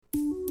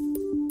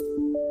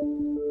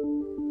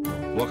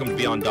Welcome to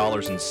Beyond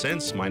Dollars and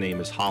Cents. My name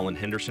is Holland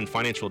Henderson,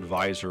 financial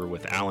advisor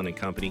with Allen &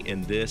 Company,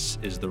 and this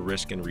is the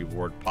Risk and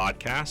Reward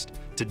podcast.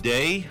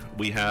 Today,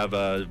 we have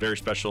a very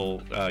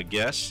special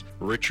guests,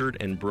 Richard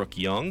and Brooke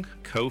Young,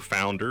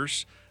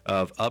 co-founders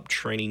of Up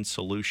Training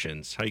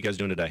Solutions. How are you guys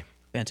doing today?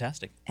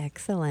 Fantastic.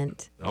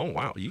 Excellent. Oh,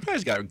 wow. You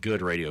guys got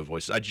good radio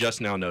voices. I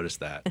just now noticed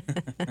that.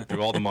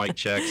 Through all the mic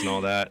checks and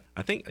all that.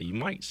 I think you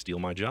might steal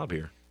my job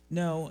here.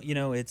 No,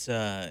 it's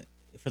for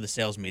the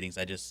sales meetings,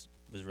 I just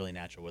was really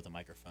natural with a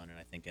microphone, and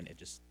I think it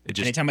just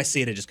anytime I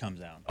see it, it just comes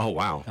out. Oh,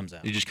 wow. It comes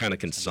out. You just kind of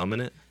can summon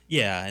it?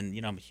 Yeah, and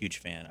I'm a huge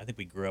fan. I think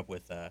we grew up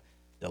with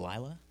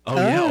Delilah. Oh,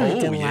 yeah.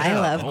 Oh, Delilah,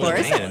 yeah. of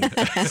course.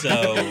 Man.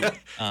 So,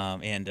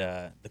 and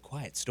The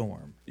Quiet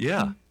Storm.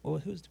 Yeah. Well,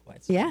 who's The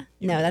Quiet Storm? Yeah.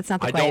 No, that's not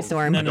the I Quiet don't,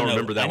 Storm. I don't No,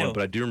 remember that I one, know.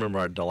 but I do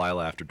remember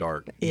Delilah After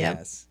Dark.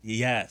 Yep.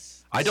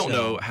 Yes. I don't So,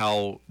 know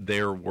how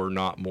there were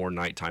not more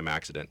nighttime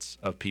accidents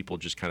of people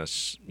just kind of,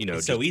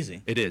 It's so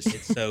easy. It is.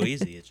 It's so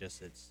easy. It's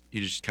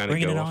You just kind of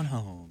bringing go it off. on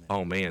home.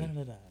 Oh, man.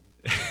 Da-da-da-da.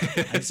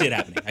 I can see it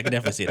happening. I can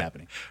definitely see it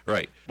happening.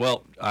 Right.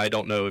 Well, I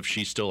don't know if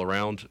she's still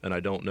around, and I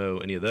don't know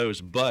any of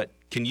those, but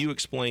can you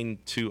explain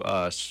to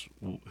us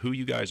who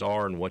you guys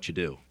are and what you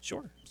do?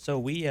 Sure. So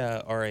we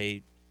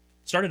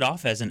started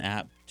off as an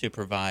app to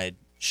provide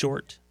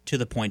short,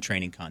 to-the-point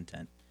training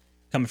content.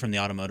 Coming from the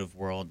automotive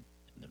world,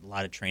 a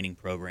lot of training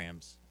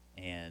programs,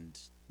 and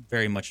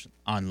very much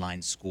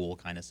online school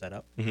kind of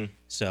setup. Mm-hmm.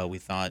 So we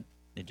thought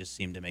it just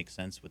seemed to make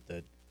sense with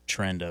the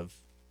trend of,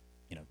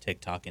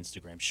 TikTok,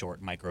 Instagram,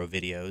 short micro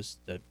videos.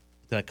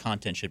 The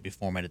content should be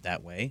formatted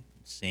that way,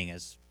 seeing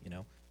as,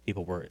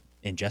 people were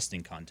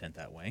ingesting content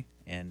that way.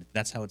 And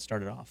that's how it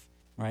started off,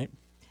 right?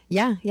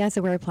 Yeah.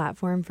 So we're a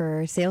platform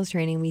for sales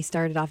training. We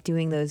started off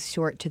doing those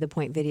short to the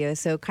point videos.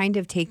 So kind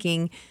of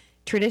taking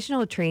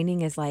traditional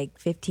training is like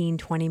 15,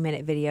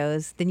 20-minute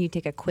videos. Then you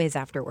take a quiz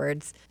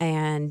afterwards.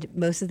 And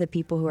most of the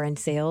people who are in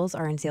sales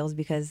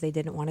because they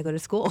didn't want to go to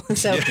school.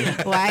 So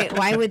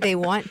why would they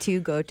want to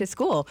go to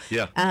school?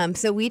 Yeah.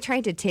 So we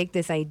tried to take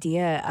this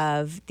idea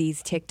of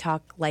these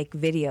TikTok-like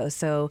videos.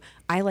 So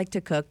I like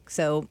to cook.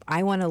 So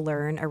I want to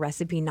learn a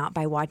recipe not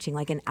by watching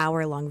like an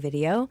hour-long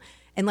video,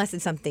 unless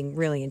it's something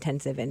really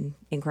intensive and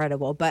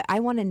incredible. But I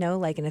want to know,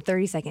 like in a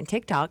 30-second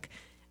TikTok,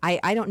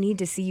 I don't need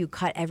to see you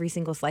cut every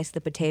single slice of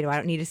the potato. I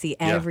don't need to see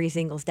every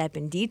single step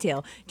in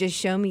detail. Just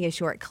show me a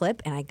short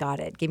clip and I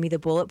got it. Give me the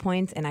bullet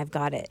points and I've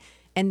got it.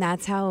 And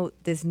that's how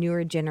this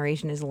newer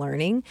generation is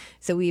learning.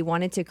 So we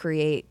wanted to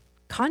create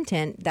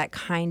content that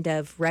kind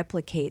of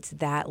replicates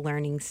that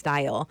learning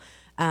style.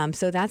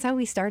 So that's how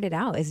we started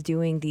out, is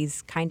doing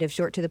these kind of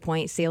short to the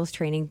point sales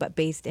training, but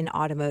based in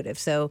automotive.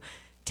 So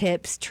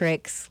tips,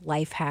 tricks,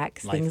 life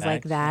hacks, things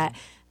like that. Yeah.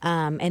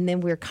 And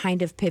then we're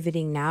kind of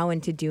pivoting now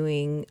into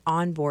doing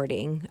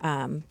onboarding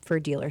for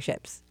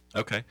dealerships.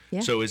 Okay.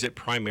 Yeah. So is it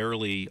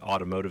primarily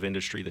automotive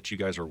industry that you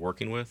guys are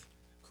working with?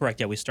 Correct.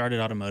 Yeah, we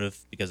started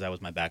automotive because that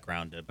was my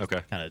background.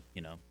 Okay. Kind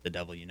of, the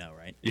devil,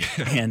 right?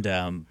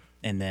 Yeah.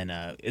 And then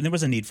there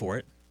was a need for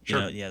it.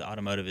 Sure. The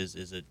automotive is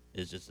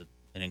just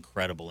an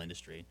incredible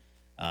industry.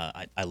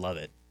 I love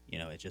it.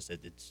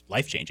 It's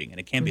life changing, and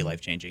it can be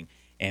life changing.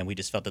 And we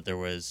just felt that there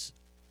was,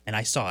 and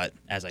I saw it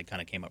as I kind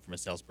of came up from a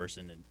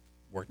salesperson and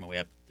worked my way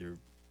up through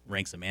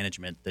ranks of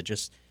management, that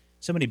just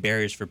so many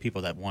barriers for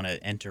people that want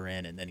to enter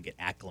in and then get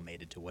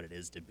acclimated to what it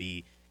is to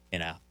be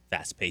in a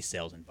fast-paced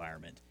sales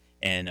environment.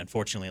 And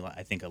unfortunately,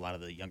 I think a lot of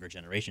the younger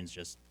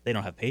generations they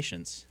don't have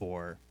patience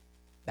for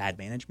bad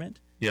management.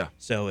 Yeah.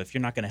 So if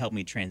you're not going to help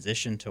me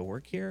transition to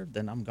work here,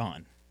 then I'm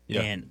gone.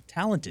 Yeah. And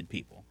talented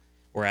people.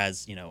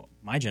 Whereas,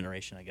 my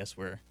generation, I guess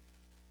we're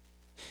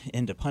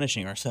into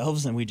punishing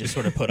ourselves, and we just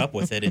sort of put up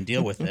with it and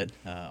deal with it,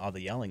 all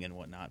the yelling and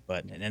whatnot.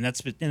 But and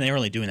they're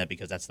only doing that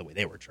because that's the way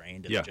they were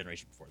trained in the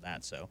generation before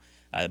that. So,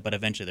 but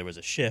eventually there was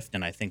a shift,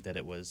 and I think that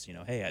it was,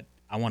 hey,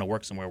 I want to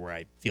work somewhere where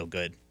I feel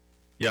good.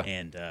 Yeah.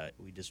 And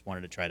we just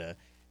wanted to try to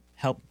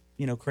help,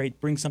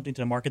 bring something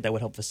to the market that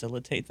would help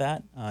facilitate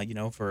that,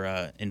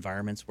 for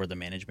environments where the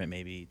management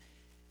maybe,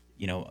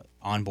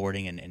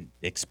 onboarding and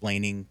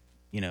explaining,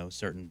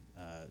 certain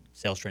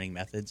sales training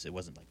methods. It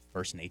wasn't like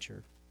first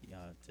nature.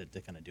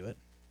 To kind of do it.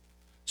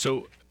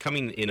 So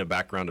coming in a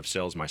background of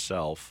sales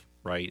myself,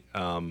 right,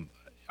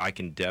 I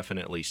can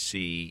definitely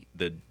see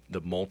the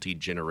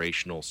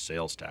multi-generational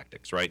sales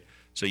tactics, right?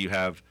 So you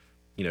have,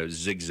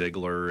 Zig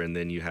Ziglar, and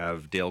then you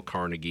have Dale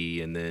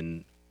Carnegie, and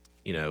then,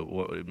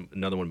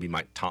 another one would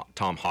be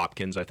Tom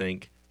Hopkins, I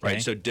think, right? Okay.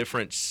 So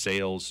different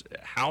sales.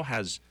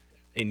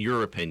 In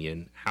your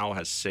opinion, how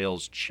has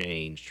sales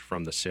changed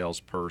from the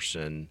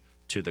salesperson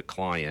to the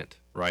client,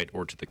 right,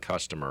 or to the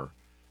customer,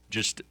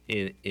 just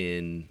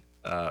in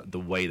the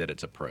way that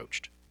it's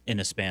approached? In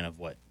a span of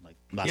what, like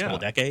last couple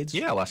of decades?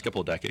 Yeah, last couple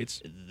of decades.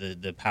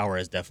 The power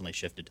has definitely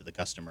shifted to the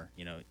customer.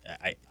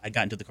 I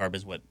got into the car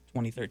business,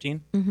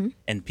 2013? Mm-hmm.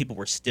 And people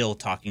were still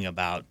talking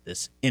about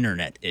this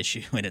internet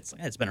issue, and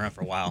it's been around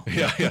for a while.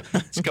 Yeah,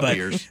 it's a couple of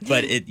years.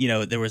 But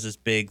there was this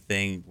big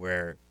thing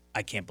where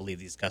I can't believe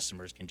these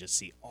customers can just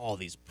see all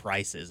these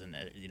prices, and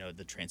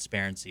the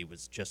transparency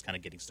was just kind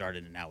of getting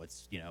started, and now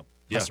it's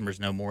customers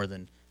know more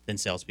than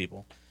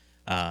salespeople.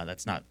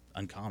 That's not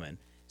uncommon.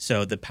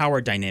 So the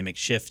power dynamic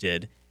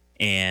shifted,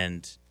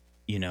 and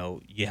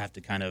you have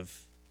to kind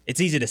of. It's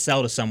easy to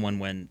sell to someone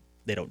when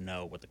they don't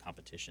know what the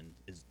competition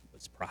is,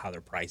 how they're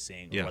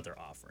pricing, or what they're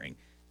offering.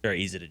 Very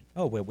easy to,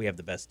 well, we have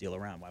the best deal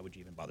around. Why would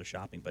you even bother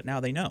shopping? But now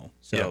they know.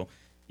 So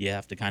you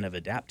have to kind of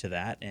adapt to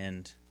that.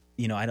 And,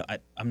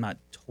 I'm not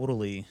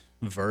totally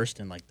versed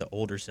in like the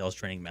older sales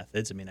training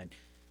methods. I mean, I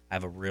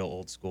have a real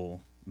old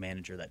school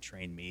manager that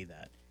trained me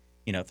that,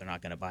 if they're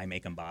not going to buy,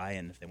 make them buy.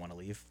 And if they want to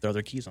leave, throw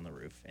their keys on the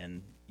roof.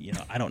 And,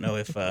 I don't know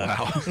if,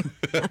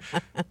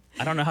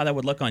 I don't know how that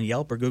would look on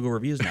Yelp or Google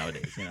reviews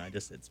nowadays.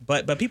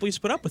 But people used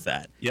to put up with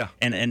that. Yeah.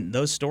 And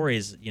those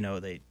stories,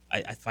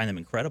 I find them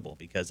incredible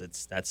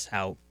because that's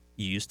how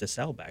you used to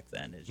sell back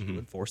then, is you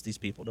would force these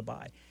people to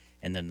buy.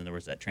 And then there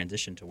was that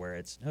transition to where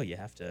it's, no, you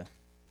have to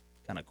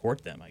kind of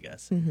court them, I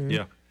guess.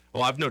 Yeah.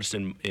 Well, I've noticed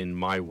in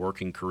my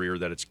working career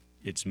that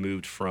it's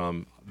moved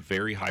from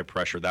very high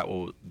pressure.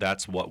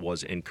 That's what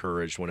was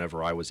encouraged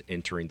whenever I was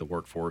entering the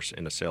workforce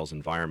in a sales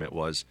environment,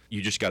 was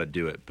you just got to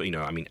do it. But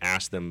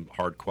ask them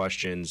hard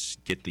questions,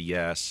 get the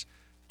yes.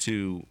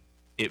 To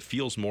it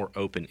feels more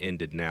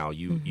open-ended now.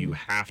 You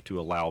have to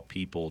allow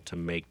people to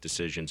make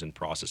decisions and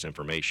process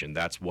information.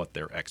 That's what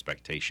their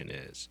expectation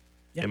is.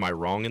 Yeah. Am I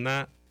wrong in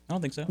that? I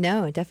don't think so.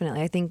 No,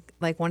 definitely. I think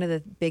like one of the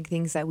big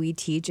things that we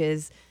teach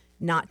is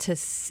not to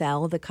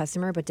sell the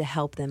customer, but to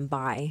help them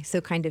buy.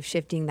 So kind of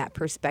shifting that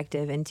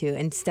perspective into,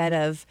 instead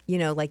of,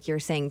 like you're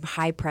saying,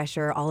 high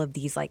pressure, all of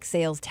these like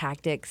sales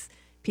tactics,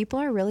 people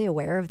are really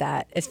aware of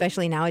that,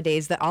 especially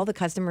nowadays, that all the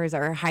customers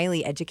are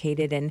highly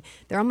educated and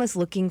they're almost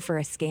looking for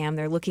a scam.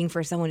 They're looking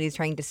for someone who's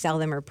trying to sell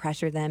them or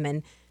pressure them,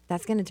 and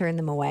that's going to turn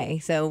them away.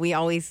 So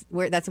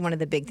that's one of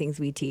the big things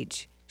we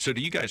teach. So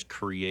do you guys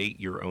create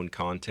your own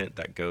content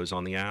that goes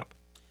on the app?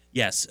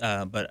 Yes,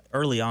 but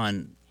early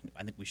on,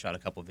 I think we shot a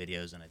couple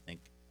videos, and I think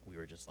we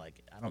were just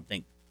like, I don't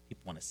think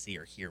people want to see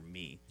or hear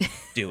me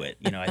do it.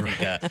 I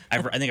think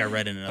I think I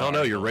read in another. Oh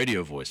no, your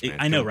radio voice, man.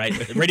 I know, right?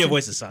 Radio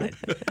voice aside,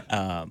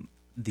 I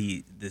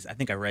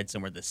think I read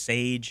somewhere the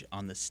sage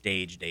on the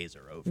stage days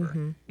are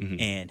over,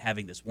 and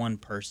having this one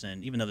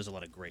person, even though there's a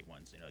lot of great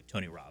ones, like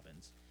Tony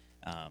Robbins,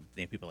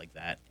 people like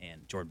that,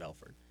 and Jordan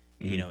Belfort,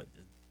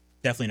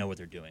 definitely know what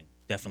they're doing,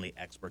 definitely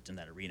experts in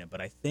that arena. But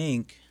I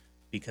think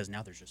because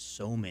now there's just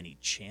so many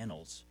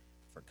channels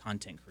for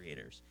content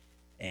creators,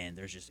 and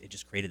it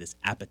just created this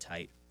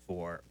appetite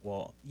for,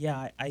 well,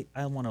 yeah,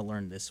 I want to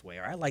learn this way,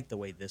 or I like the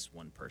way this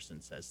one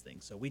person says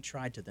things. So we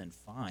tried to then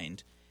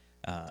find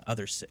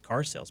other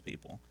car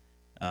salespeople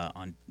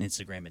on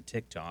Instagram and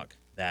TikTok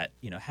that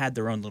had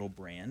their own little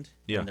brand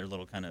and their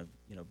little kind of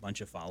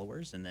bunch of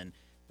followers, and then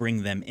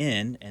bring them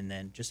in and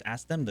then just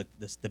ask them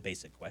the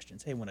basic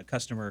questions. Hey, when a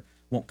customer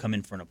won't come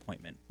in for an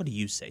appointment, what do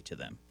you say to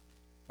them?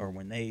 Or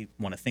when they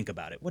want to think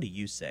about it, what do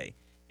you say?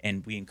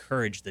 And we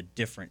encourage the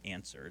different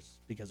answers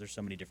because there's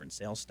so many different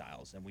sales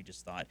styles. And we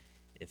just thought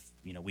if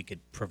we could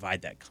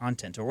provide that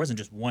content, or it wasn't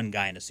just one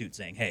guy in a suit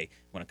saying, hey,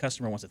 when a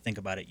customer wants to think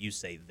about it, you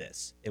say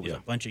this. It was a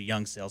bunch of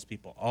young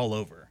salespeople all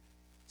over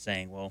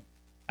saying, well,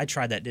 I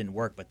tried that, didn't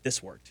work, but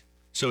this worked.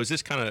 So is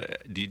this kind of,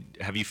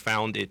 have you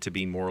found it to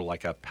be more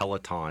like a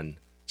Peloton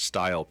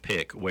style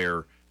pick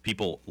where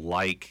people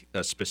like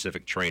a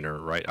specific trainer,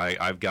 right?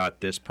 I've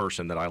got this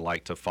person that I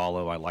like to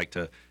follow,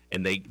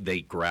 and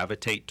they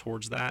gravitate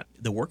towards that.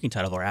 The working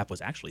title of our app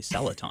was actually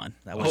Celoton.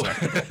 That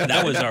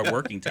was our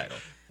working title.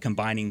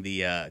 Combining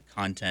the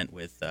content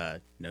with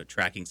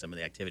tracking some of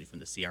the activity from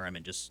the CRM,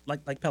 and just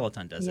like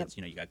Peloton does. Yep. It's,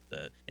 you got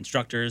the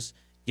instructors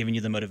giving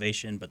you the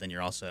motivation, but then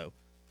you're also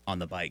on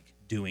the bike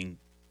doing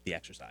the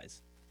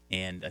exercise.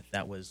 And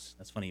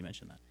that's funny you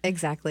mentioned that.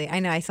 Exactly. I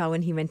know. I saw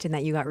when he mentioned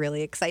that, you got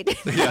really excited.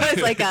 I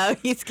was like, oh,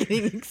 he's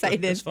getting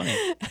excited. It's funny.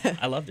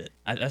 I loved it.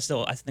 I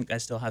think I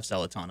still have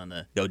Celoton on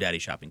the GoDaddy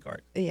shopping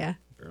cart. Yeah.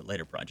 For a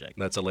later project.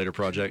 That's a later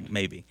project?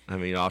 Maybe. I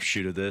mean,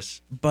 offshoot of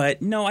this?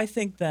 But no, I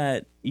think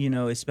that,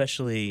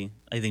 especially,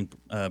 I think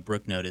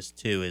Brooke noticed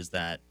too, is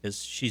that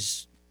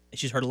she's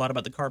heard a lot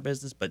about the car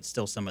business, but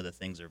still some of the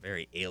things are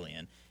very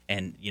alien.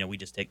 And, we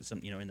just take some,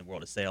 in the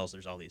world of sales,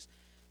 there's all these,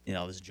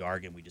 this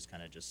jargon we just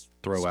kind of just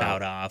throw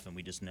spout off, and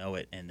we just know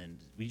it, and then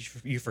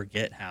you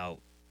forget how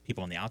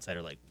people on the outside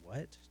are like,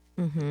 what?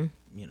 Mm-hmm.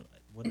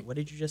 What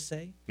did you just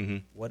say? Mm-hmm.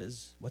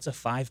 What's a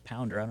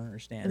 5-pounder? I don't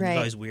understand. Right. There's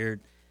always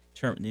weird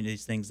term,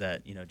 these things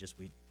that just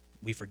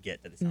we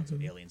forget that it sounds so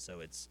alien.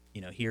 So it's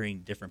hearing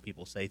different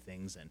people say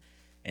things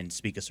and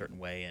speak a certain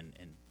way and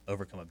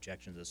overcome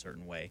objections a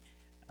certain way.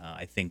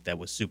 I think that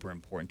was super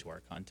important to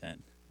our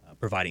content,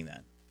 providing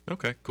that.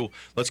 Okay, cool.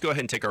 Let's go ahead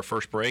and take our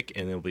first break,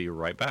 and then we'll be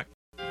right back.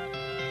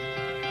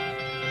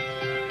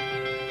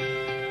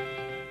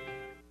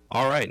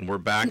 All right, and we're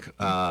back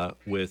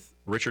with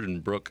Richard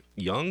and Brooke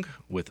Young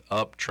with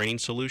Up Training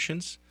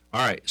Solutions.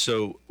 All right,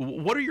 so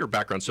what are your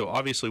backgrounds? So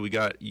obviously we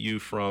got you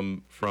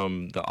from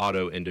the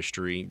auto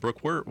industry.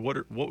 Brooke, what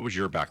was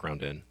your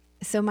background in?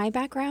 So my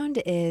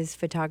background is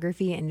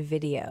photography and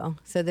video.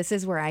 So this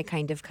is where I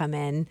kind of come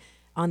in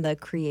on the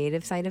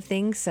creative side of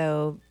things.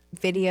 So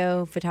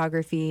video,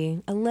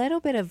 photography, a little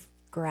bit of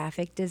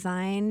graphic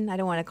design. I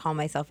don't want to call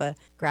myself a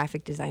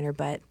graphic designer,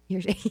 but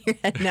you're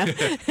no.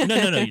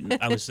 No.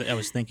 I was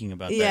thinking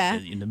about Yeah.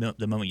 that.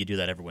 The moment you do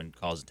that, everyone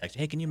calls and texts,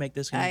 "Hey, can you make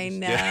this? Can you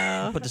I just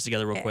know. put this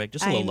together real quick?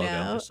 Just a little logo."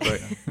 know.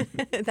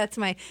 Just-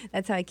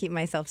 That's how I keep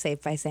myself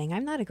safe, by saying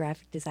I'm not a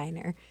graphic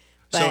designer.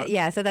 So-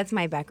 But so that's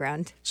my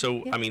background.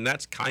 So, I mean,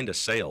 that's kind of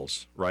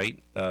sales,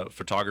 right?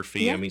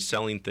 Photography, Yeah. I mean,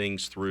 selling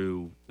things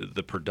through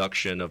the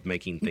production of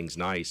making things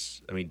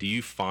nice. I mean, do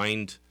you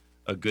find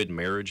a good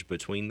marriage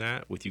between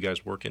that with you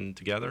guys working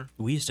together?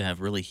 We used to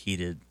have really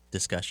heated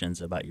discussions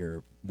about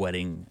your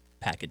wedding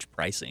package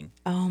pricing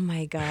Oh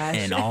my gosh.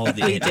 and all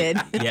the. We did.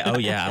 Yeah. Oh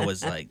yeah. I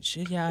was like,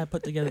 shit. Yeah. I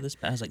put together this.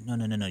 I was like,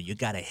 no. You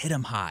got to hit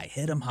them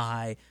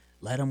high.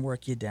 Let them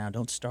work you down.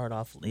 Don't start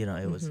off.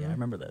 It was. Yeah. I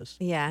remember those.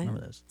 Yeah. I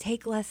remember those.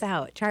 Take less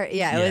out. It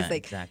was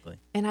like, exactly.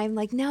 and I'm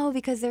like, no,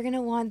 because they're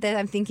gonna want that.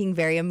 I'm thinking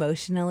very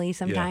emotionally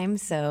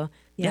sometimes. So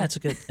Yeah. yeah,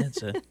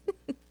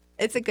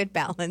 it's a good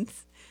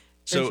balance.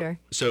 So, sure.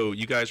 so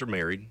you guys are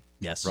married,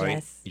 Yes. right?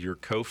 Yes. You're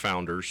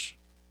co-founders.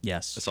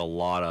 Yes. It's a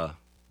lot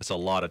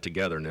of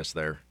togetherness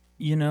there.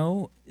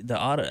 The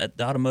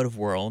automotive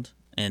world,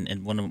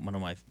 and one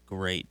of my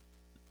great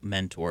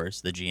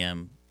mentors, the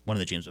GM, one of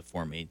the GMs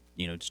before me,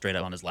 straight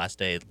up on his last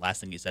day, last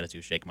thing he said as he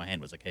was shaking my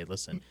hand was like, "Hey,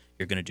 listen,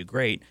 you're going to do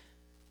great,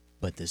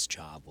 but this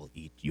job will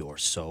eat your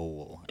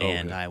soul." Oh,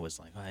 And good. I was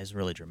like, "Oh, he's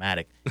really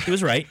dramatic." He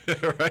was right.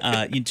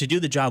 To do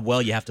the job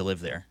well, you have to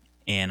live there,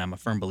 and I'm a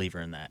firm believer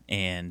in that.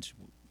 And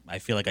I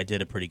feel like I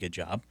did a pretty good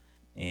job,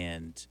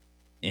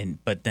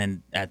 but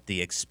then at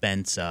the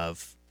expense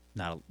of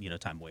not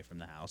time away from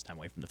the house, time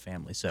away from the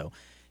family. So,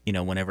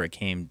 whenever it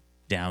came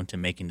down to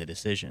making the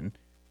decision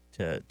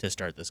to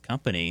start this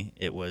company,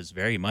 it was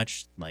very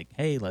much like,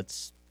 hey,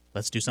 let's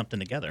do something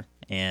together.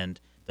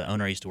 And the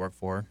owner I used to work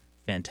for,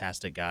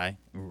 fantastic guy,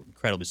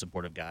 incredibly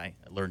supportive guy.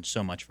 I learned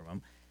so much from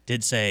him.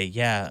 Did say,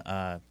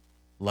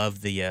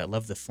 love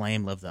the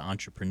flame, love the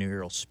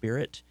entrepreneurial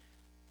spirit.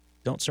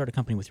 Don't start a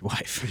company with your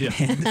wife. Yeah.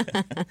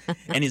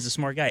 And he's a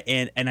smart guy.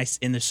 And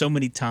there's so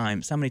many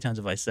times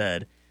have I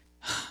said,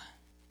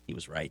 he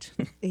was right.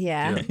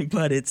 Yeah.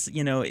 But it's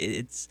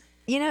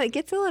It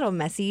gets a little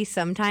messy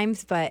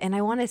sometimes, and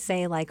I want to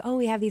say like, oh,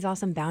 we have these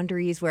awesome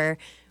boundaries where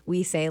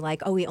we say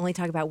like, oh, we only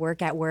talk about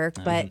work at work,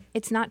 but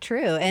it's not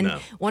true. And No.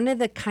 one of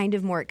the kind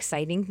of more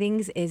exciting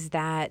things is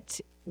that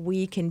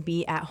we can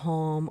be at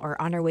home or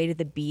on our way to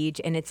the beach,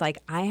 and it's like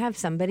I have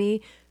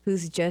somebody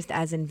who's just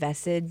as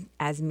invested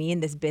as me in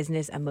this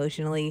business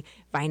emotionally,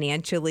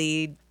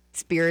 financially,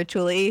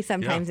 spiritually.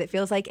 Sometimes it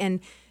feels like, and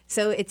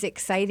so it's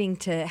exciting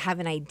to have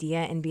an idea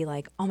and be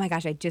like, oh my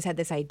gosh, I just had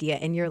this idea.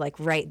 And you're like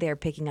right there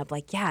picking up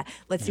like, yeah,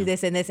 let's do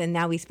this and this. And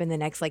now we spend the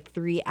next like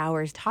 3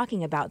 hours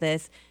talking about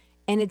this.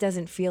 And it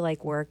doesn't feel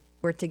like we're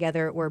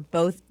together. We're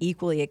both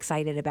equally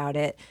excited about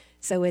it.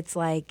 So it's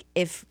like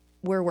if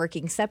we're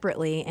working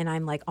separately and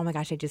I'm like, oh my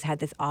gosh, I just had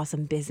this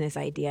awesome business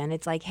idea. And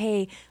it's like,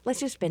 hey,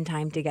 let's just spend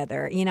time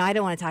together. I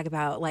don't want to talk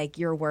about like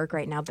your work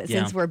right now, but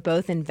since we're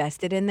both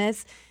invested in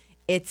this,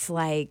 it's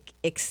like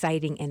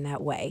exciting in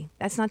that way.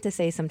 That's not to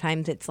say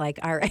sometimes it's like,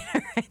 all right,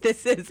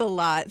 this is a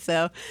lot.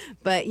 So,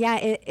 but yeah,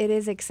 it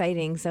is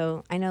exciting.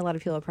 So I know a lot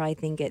of people probably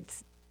think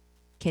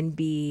can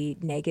be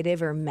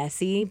negative or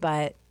messy,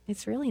 but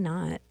it's really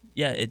not.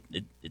 Yeah,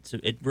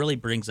 it really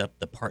brings up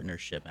the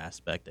partnership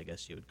aspect, I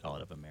guess you would call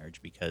it, of a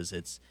marriage, because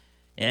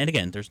and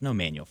again, there's no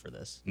manual for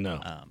this.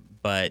 No.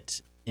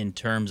 But in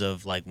terms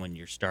of like when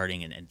you're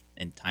starting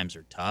and times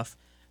are tough,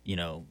 you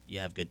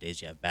have good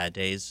days, you have bad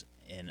days.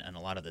 And a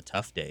lot of the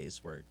tough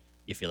days where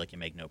you feel like you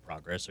make no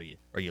progress or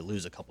you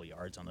lose a couple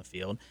yards on the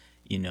field,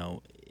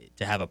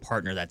 to have a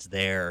partner that's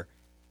there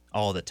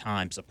all the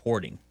time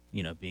supporting,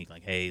 being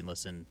like, hey,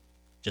 listen,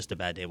 just a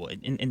bad day. Well,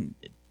 and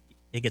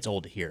it gets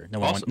old to hear. No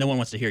one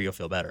wants to hear you'll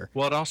feel better.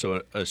 Well, I'd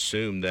also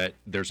assume that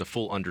there's a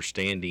full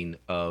understanding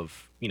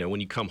of,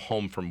 when you come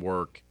home from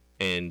work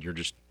and you're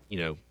just,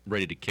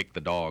 ready to kick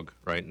the dog,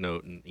 right?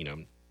 No,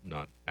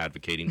 not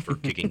advocating for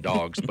kicking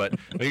dogs, but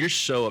you're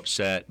so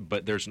upset,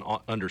 but there's an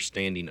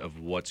understanding of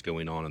what's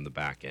going on in the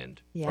back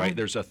end, right?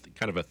 There's a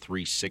kind of a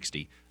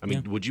 360. I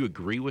mean, would you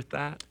agree with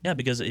that? Yeah,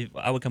 because if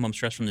I would come home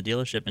stressed from the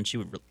dealership and she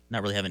would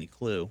not really have any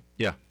clue.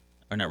 Yeah.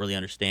 Or not really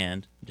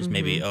understand. Just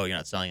maybe, oh, you're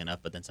not selling enough,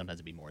 but then sometimes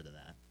it'd be more than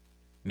that.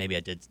 Maybe I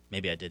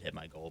did hit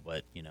my goal,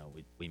 but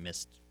we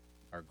missed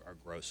our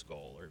gross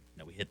goal, or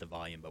we hit the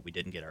volume, but we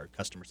didn't get our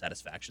customer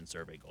satisfaction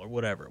survey goal, or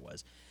whatever it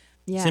was.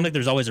 Yeah. It seems like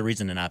there's always a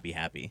reason to not be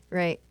happy.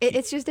 Right.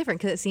 It's just different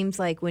because it seems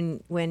like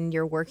when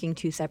you're working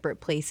two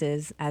separate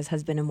places as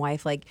husband and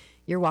wife, like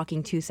you're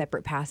walking two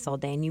separate paths all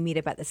day and you meet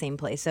up at the same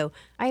place. So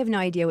I have no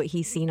idea what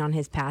he's seen on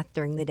his path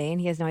during the day and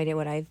he has no idea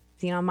what I've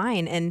seen on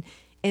mine. And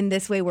in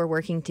this way, we're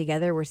working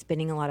together. We're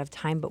spending a lot of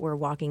time, but we're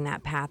walking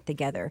that path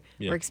together.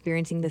 Yeah. We're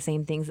experiencing the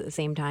same things at the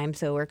same time.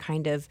 So we're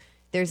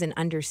there's an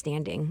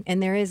understanding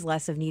and there is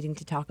less of needing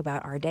to talk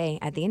about our day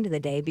at the end of the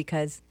day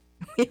because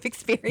we've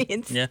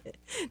experienced it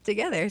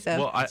together. So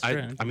well,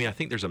 I mean, I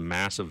think there's a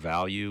massive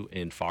value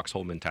in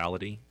foxhole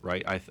mentality,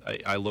 right?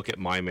 I look at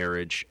my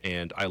marriage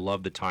and I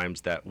love the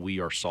times that we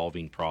are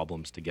solving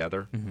problems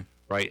together,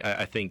 right?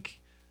 I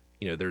think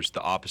there's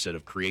the opposite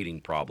of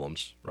creating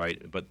problems,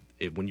 right? But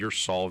when you're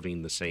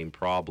solving the same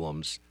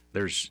problems,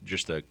 there's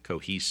just a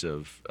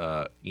cohesive,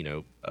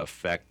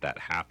 effect that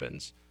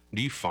happens.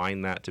 Do you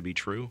find that to be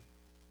true?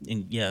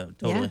 And yeah,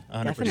 totally,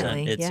 Yeah, 100%.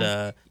 definitely, It's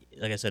yeah.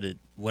 like I said,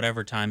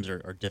 whatever times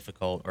are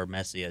difficult or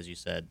messy, as you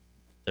said,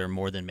 they're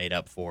more than made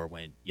up for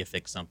when you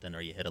fix something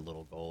or you hit a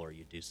little goal or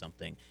you do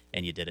something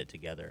and you did it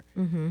together.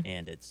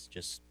 And it's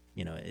just,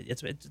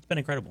 it's been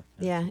incredible.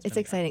 Yeah, It's it's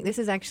been exciting. This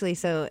is actually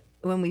so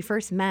when we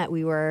first met,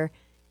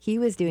 he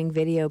was doing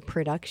video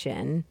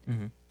production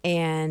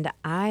and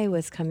I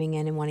was coming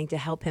in and wanting to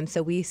help him.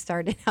 So we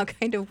started out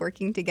kind of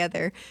working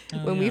together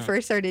when we yeah.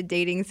 first started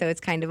dating. So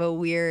it's kind of a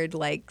weird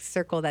like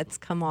circle that's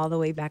come all the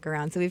way back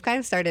around. So we've kind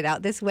of started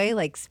out this way,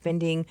 like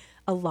spending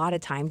a lot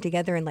of time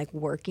together and like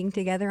working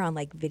together on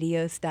like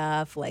video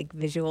stuff, like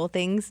visual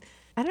things.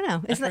 I don't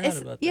know. It's not. forgot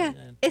It's, about that, yeah,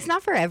 yeah. it's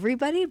not for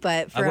everybody,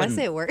 but for us,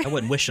 it works. I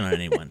wouldn't wish it on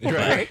anyone.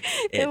 but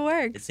It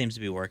works. It seems to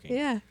be working.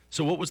 Yeah.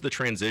 So what was the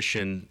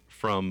transition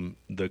from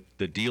the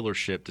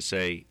dealership to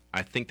say,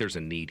 I think there's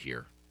a need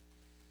here?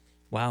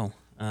 Wow.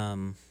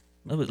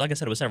 Like I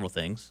said, it was several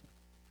things,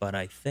 but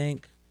I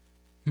think,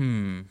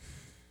 I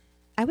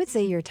would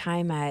say your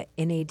time at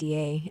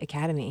NADA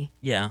Academy.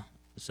 yeah.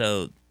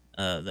 So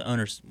the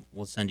owners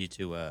will send you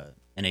to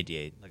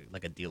NADA,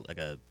 like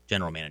a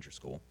general manager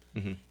school,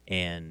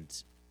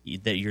 and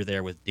you're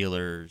there with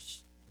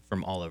dealers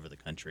from all over the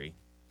country,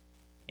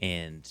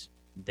 and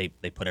they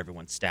put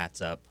everyone's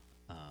stats up,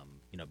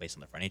 based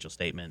on their financial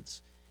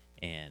statements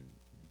and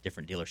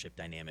different dealership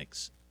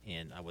dynamics.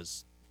 And I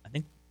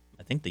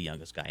think the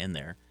youngest guy in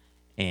there,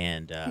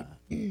 and our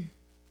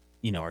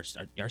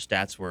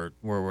stats were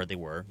where they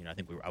were. I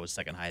think I was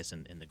second highest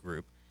in the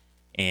group,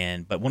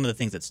 but one of the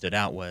things that stood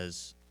out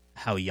was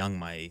how young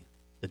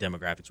the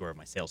demographics were of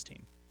my sales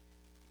team.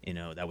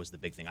 That was the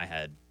big thing. I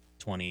had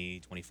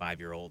 20,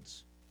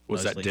 25-year-olds.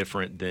 Was that mostly.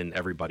 different than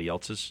everybody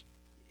else's?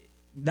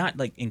 Not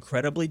like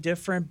incredibly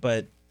different,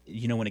 but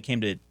when it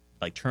came to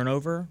like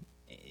turnover,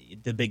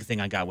 the big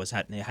thing I got was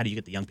how do you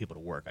get the young people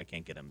to work? I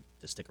can't get them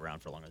to stick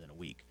around for longer than a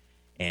week.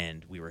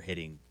 And we were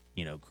hitting,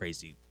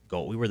 crazy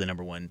goal. We were the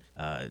number one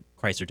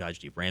Chrysler Dodge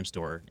Jeep Ram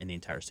store in the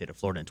entire state of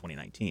Florida in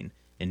 2019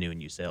 in new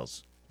and used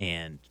sales.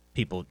 And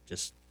people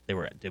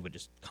they would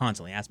just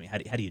constantly ask me, how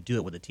do you do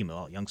it with a team of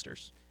all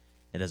youngsters?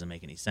 It doesn't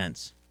make any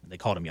sense. They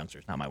called them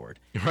youngsters, not my word.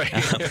 Right.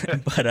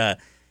 But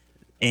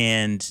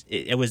and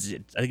I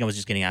think I was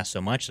just getting asked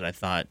so much that I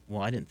thought,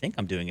 well, I didn't think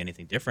I'm doing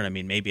anything different. I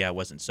mean, maybe I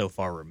wasn't so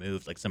far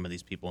removed like some of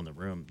these people in the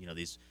room.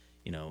 These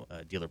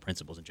dealer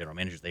principals and general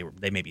managers.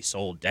 They maybe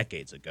sold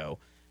decades ago,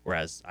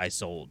 whereas I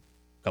sold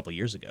a couple of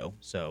years ago.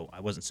 So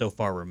I wasn't so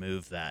far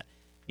removed that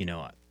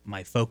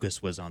my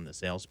focus was on the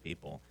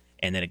salespeople,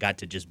 and then it got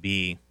to just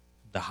be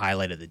the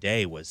highlight of the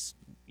day was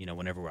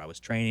whenever I was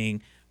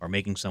training or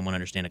making someone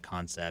understand a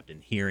concept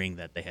and hearing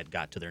that they had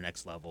got to their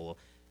next level,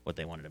 what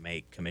they wanted to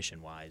make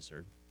commission wise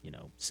or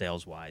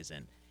sales wise,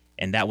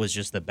 and that was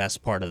just the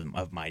best part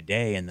of my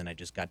day. And then I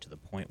just got to the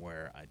point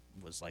where I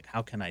was like,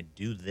 how can I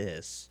do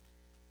this,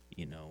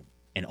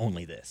 and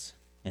only this,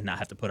 and not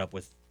have to put up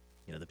with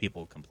the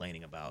people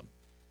complaining about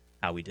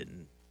how we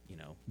didn't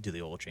do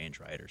the oil change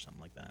right or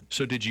something like that.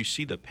 So did you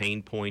see the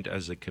pain point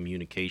as a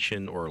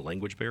communication or a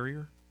language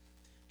barrier?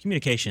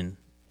 Communication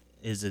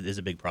is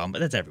a big problem, but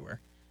that's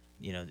everywhere.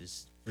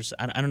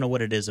 I don't know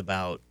what it is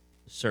about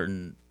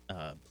certain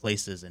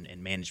places and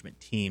management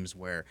teams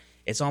where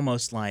it's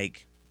almost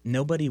like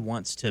nobody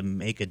wants to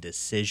make a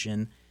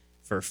decision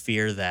for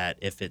fear that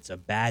if it's a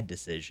bad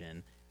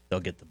decision, they'll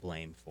get the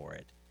blame for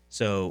it.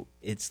 So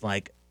it's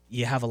like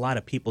you have a lot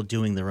of people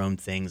doing their own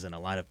things and a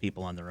lot of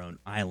people on their own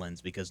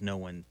islands because no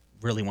one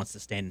really wants to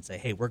stand and say,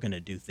 hey, we're going to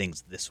do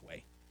things this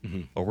way,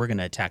 or we're going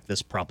to attack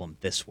this problem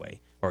this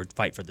way, or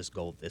fight for this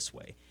goal this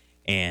way.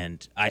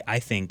 And I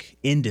think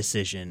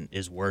indecision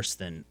is worse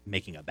than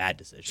making a bad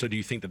decision. So do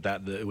you think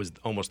that it was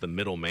almost the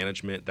middle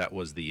management that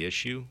was the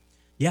issue?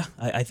 Yeah,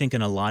 I think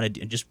in a lot of,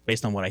 just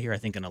based on what I hear, I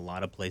think in a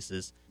lot of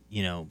places,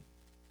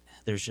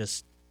 there's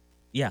just,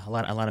 a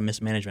lot of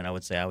mismanagement. I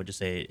would just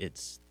say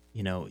it's,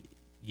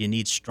 you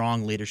need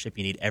strong leadership.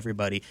 You need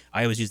everybody.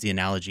 I always use the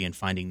analogy in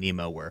Finding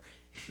Nemo where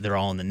they're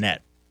all in the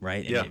net,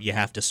 right? And Yeah. you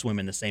have to swim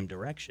in the same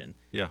direction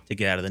Yeah. to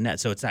get out of the net.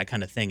 So it's that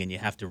kind of thing, and you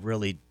have to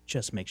really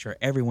just make sure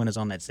everyone is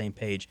on that same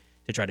page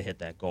to try to hit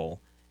that goal.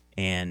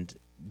 And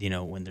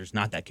when there's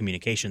not that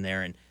communication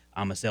there, and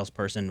I'm a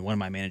salesperson, one of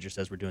my managers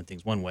says we're doing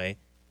things one way,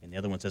 and the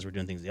other one says we're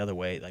doing things the other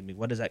way. I mean,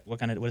 what does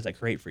that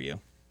create for you?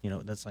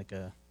 That's like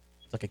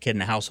it's like a kid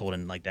in a household,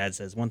 and like dad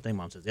says one thing,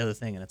 mom says the other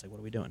thing, and it's like, what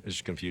are we doing? It's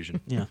just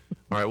confusion. Yeah.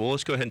 All right, well,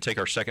 let's go ahead and take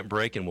our second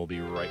break, and we'll be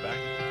right back.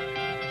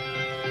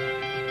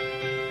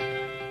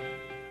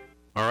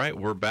 All right,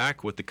 we're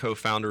back with the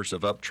co-founders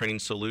of Up Training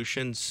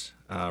Solutions,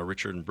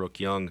 Richard and Brooke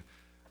Young.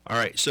 All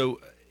right,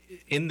 so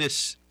in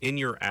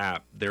your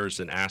app, there's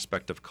an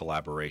aspect of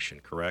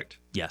collaboration, correct?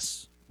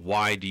 Yes.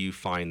 Why do you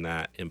find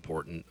that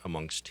important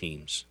amongst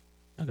teams?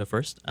 I'll go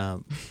first.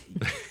 Do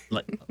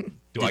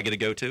I get to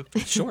go too?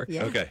 Sure.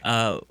 Yeah. Okay.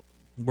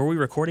 Were we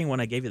recording when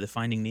I gave you the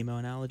Finding Nemo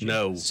analogy?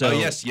 No. So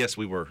Yes,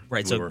 we were.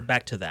 right. We So were.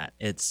 back to that.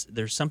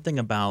 There's something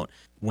about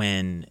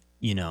when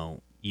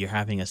you're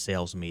having a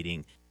sales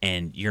meeting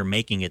and you're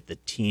making it the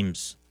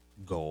team's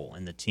goal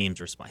and the team's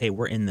response. Hey,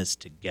 we're in this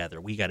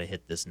together. We got to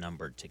hit this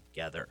number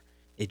together.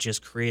 It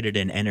just created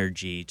an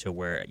energy to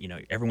where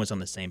everyone's on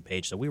the same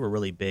page. So we were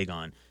really big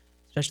on,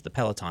 especially the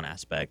Peloton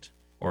aspect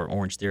or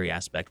Orange Theory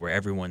aspect, where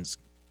everyone's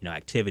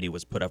activity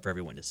was put up for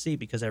everyone to see,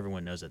 because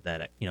everyone knows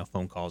that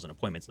phone calls and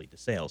appointments lead to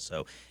sales.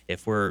 So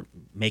if we're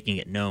making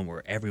it known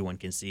where everyone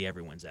can see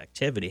everyone's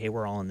activity, hey,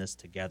 we're all in this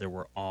together.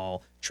 We're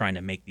all trying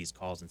to make these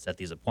calls and set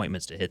these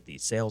appointments to hit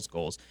these sales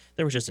goals.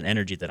 There was just an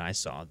energy that I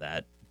saw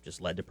that just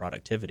led to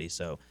productivity.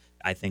 So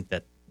I think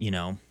that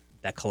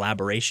that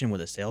collaboration with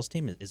a sales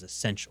team is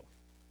essential.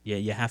 Yeah,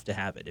 you have to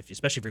have it,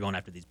 especially if you're going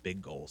after these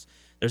big goals.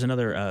 There's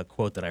another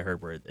quote that I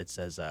heard where it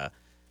says,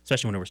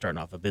 especially when we're starting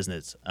off a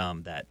business,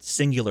 that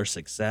singular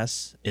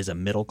success is a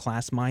middle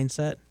class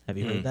mindset. Have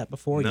you heard that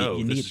before? No,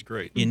 you this need, is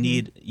great. You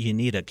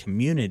need a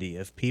community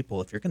of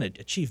people if you're going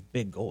to achieve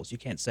big goals. You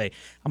can't say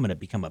I'm going to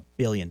become $1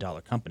 billion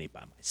company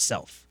by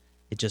myself.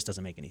 It just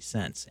doesn't make any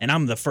sense. And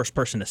I'm the first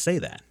person to say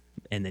that.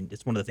 And then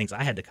it's one of the things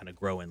I had to kind of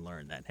grow and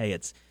learn, that hey,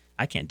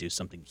 I can't do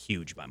something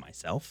huge by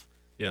myself.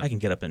 Yeah. I can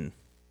get up and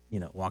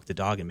walk the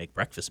dog and make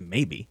breakfast,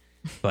 maybe.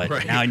 But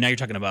Right. now you're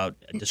talking about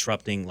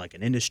disrupting like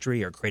an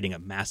industry or creating a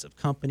massive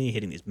company,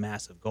 hitting these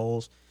massive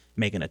goals,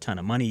 making a ton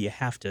of money. You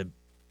have to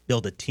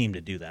build a team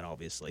to do that,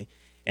 obviously.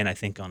 And I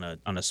think on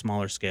a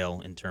smaller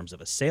scale, in terms of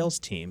a sales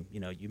team,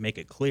 you make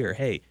it clear,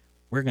 hey,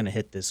 we're going to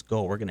hit this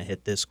goal, we're going to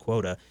hit this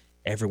quota.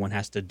 Everyone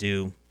has to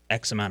do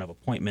X amount of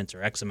appointments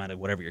or X amount of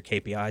whatever your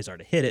KPIs are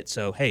to hit it.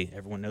 So hey,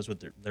 everyone knows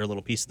what their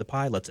little piece of the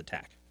pie. Let's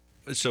attack.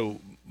 So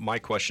my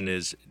question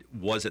is,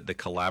 was it the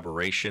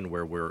collaboration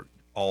where we're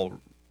all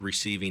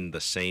receiving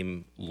the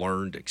same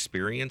learned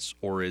experience,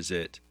 or is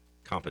it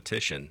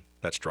competition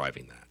that's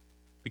driving that?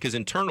 Because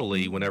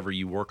internally, whenever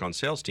you work on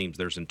sales teams,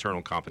 there's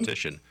internal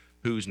competition.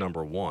 Who's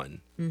number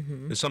one?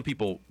 And some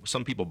people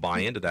buy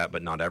into that,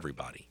 but not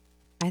everybody.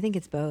 I think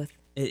it's both.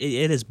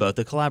 It is both.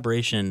 The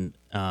collaboration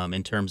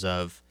in terms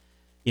of,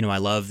 I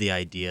love the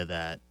idea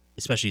that,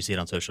 especially you see it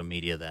on social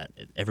media, that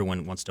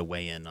everyone wants to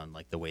weigh in on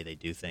like the way they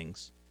do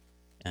things.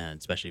 And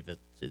especially if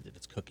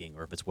it's cooking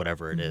or if it's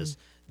whatever it is,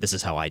 this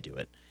is how I do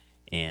it.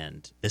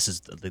 And this is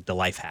the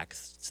life hack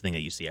thing that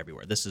you see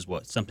everywhere. This is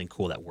something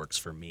cool that works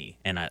for me.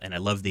 And I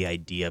love the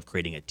idea of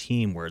creating a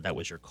team where that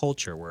was your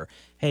culture, where,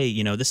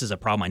 hey, this is a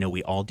problem I know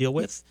we all deal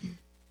with.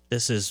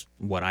 This is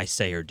what I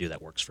say or do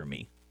that works for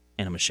me.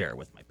 And I'm going to share it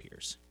with my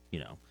peers.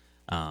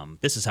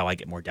 This is how I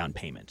get more down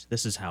payment.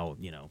 This is how,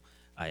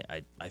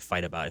 I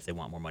fight about if they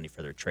want more money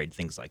for their trade,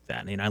 things like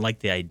that. And I like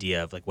the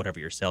idea of like whatever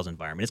your sales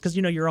environment is, because,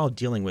 you're all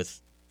dealing with,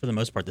 for the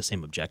most part, the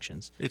same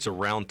objections. It's a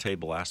round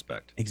table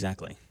aspect.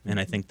 Exactly. And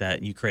I think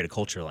that you create a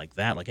culture like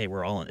that, like, hey,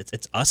 we're all in,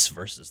 it's us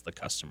versus the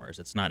customers.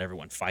 It's not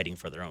everyone fighting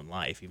for their own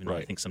life, even though I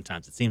Right. think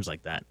sometimes it seems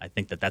like that. I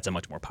think that that's a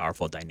much more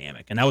powerful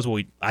dynamic. And that was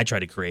what I try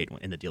to create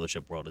in the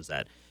dealership world, is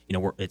that,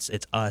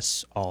 it's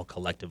us all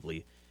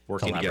collectively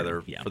Working together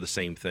collaborating. Yeah. for the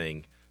same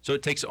thing. So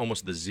it takes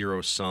almost the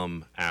zero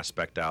sum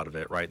aspect out of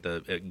it, right?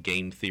 The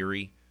game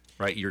theory,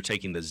 right? You're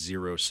taking the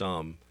zero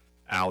sum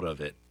out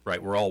of it,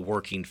 right? We're all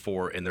working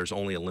for, and there's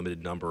only a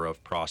limited number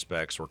of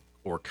prospects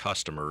or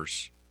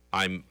customers.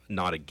 I'm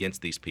not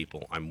against these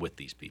people. I'm with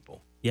these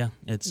people. Yeah,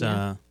 it's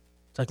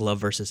like love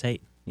versus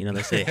hate.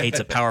 They say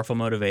hate's a powerful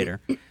motivator,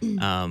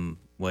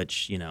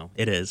 which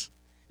it is,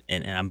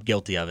 and I'm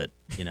guilty of it.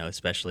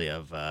 Especially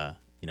of I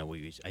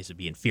used to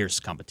be in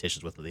fierce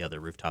competitions with the other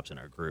rooftops in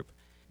our group,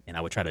 and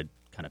I would try to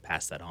kind of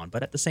pass that on.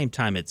 But at the same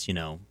time, it's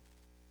you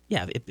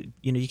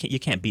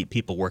can't beat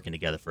people working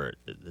together for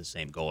the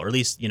same goal, or at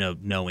least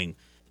knowing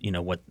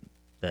what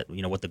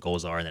the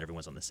goals are and that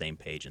everyone's on the same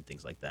page and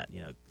things like that.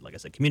 Like I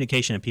said,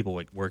 communication and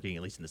people working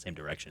at least in the same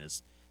direction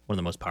is one of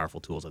the most powerful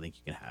tools I think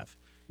you can have.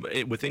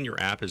 But within your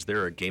app, is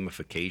there a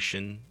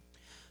gamification?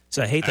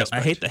 So I hate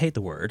aspect? I hate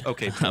the word.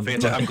 Okay,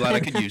 fantastic. I'm glad I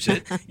could use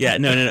it. Yeah,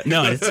 no,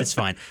 it's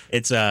fine.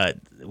 It's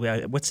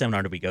what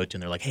seminar did we go to?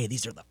 And they're like, hey,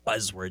 these are the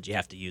buzzwords you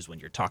have to use when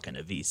you're talking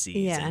to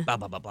VCs and blah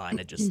blah blah blah. And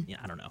it just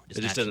I don't know. It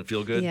just doesn't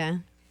feel good. Yeah.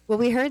 Well,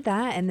 we heard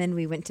that, and then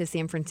we went to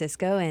San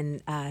Francisco,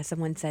 and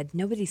someone said,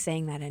 nobody's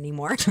saying that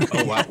anymore.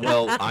 Oh, wow.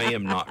 Well, I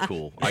am not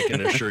cool. I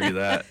can assure you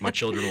that. My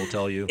children will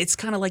tell you. It's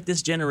kind of like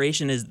this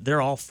generation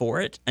they're all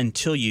for it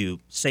until you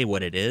say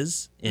what it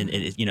is, and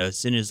as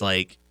soon as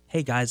like,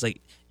 hey guys,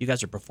 like you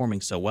guys are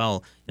performing so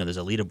well, there's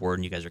a leaderboard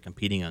and you guys are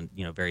competing on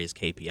various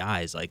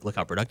KPIs. Like, look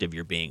how productive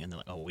you're being, and they're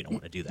like, oh, we don't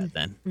want to do that.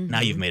 Then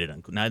now you've made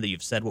it now that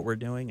you've said what we're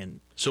doing,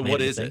 and So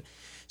what is it?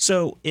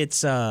 So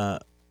it's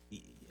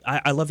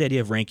I love the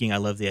idea of ranking. I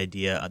love the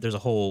idea. There's a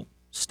whole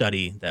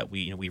study that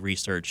we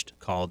researched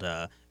called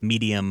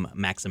medium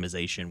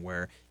maximization,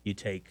 where you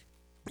take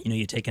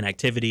an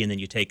activity and then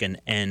you take an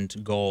end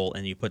goal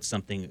and you put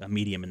a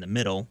medium in the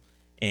middle.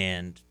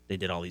 And they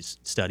did all these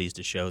studies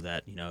to show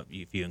that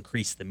if you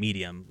increase the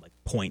medium, like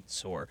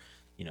points or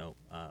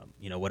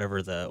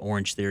whatever the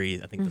Orange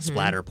Theory, I think the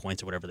splatter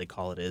points or whatever they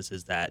call it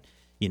is that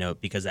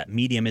because that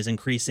medium is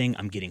increasing,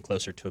 I'm getting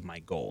closer to my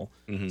goal.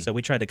 So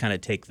we tried to kind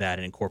of take that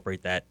and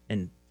incorporate that.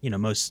 And,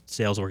 most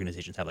sales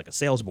organizations have like a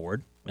sales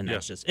board, and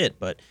that's just it.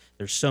 But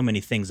there's so many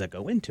things that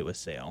go into a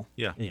sale.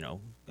 Yeah.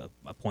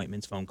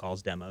 Appointments, phone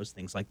calls, demos,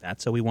 things like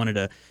that. So we wanted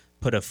to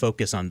put a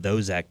focus on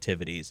those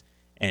activities,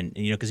 and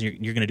because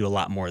you're going to do a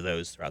lot more of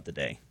those throughout the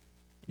day.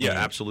 Yeah,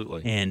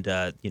 absolutely. And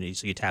so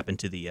you tap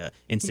into the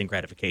instant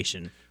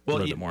gratification a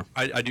little bit more.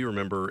 I do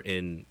remember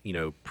in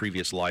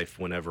previous life,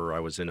 whenever I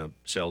was in a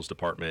sales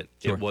department,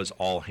 Sure. it was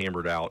all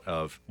hammered out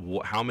of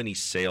how many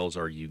sales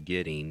are you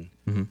getting,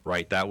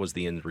 right? That was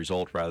the end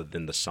result, rather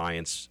than the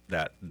science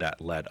that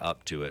led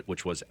up to it,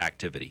 which was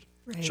activity,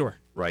 Right. Sure.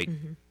 right?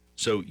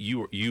 So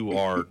you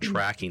are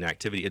tracking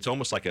activity. It's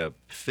almost like a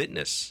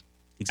fitness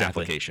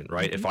Exactly. application,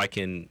 right? If I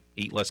can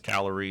eat less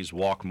calories,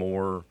 walk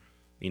more,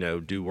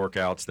 do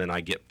workouts, then I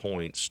get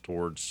points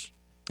towards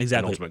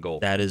Exactly. an ultimate goal.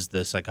 That is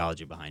the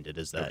psychology behind it.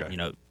 Is that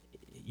Okay.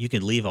 you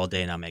can leave all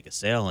day and not make a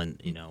sale,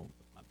 and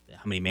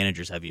how many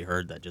managers have you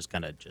heard that just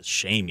kind of just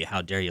shame you?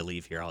 How dare you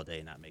leave here all day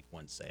and not make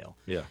one sale?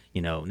 Yeah.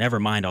 Never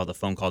mind all the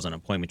phone calls and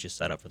appointments you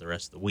set up for the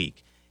rest of the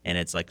week. And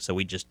it's like, so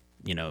we just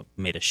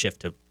made a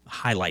shift to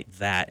highlight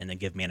that, and then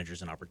give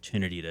managers an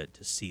opportunity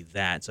to see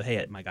that. So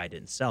hey, my guy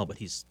didn't sell, but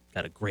he's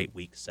got a great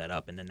week set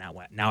up, and then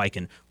now I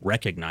can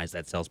recognize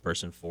that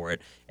salesperson for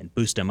it and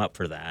boost him up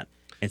for that,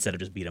 instead of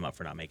just beat him up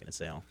for not making a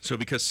sale. So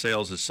because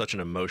sales is such an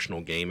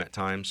emotional game at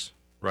times,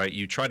 right?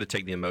 You try to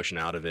take the emotion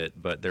out of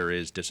it, but there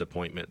is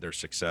disappointment, there's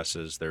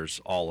successes, there's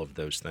all of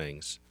those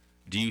things.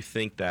 Do you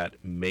think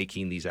that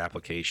making these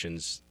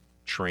applications,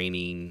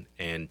 training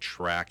and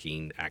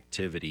tracking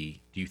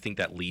activity, do you think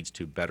that leads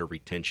to better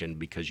retention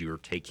because you're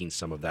taking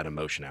some of that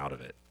emotion out of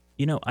it?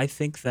 I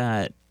think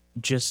that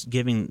just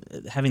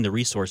having the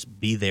resource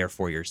be there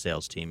for your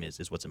sales team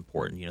is what's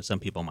important. Some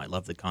people might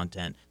love the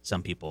content.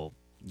 Some people,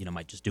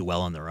 might just do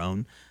well on their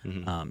own.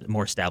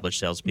 More established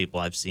salespeople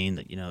I've seen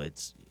that,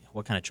 it's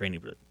what kind of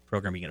training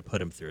program are you going to put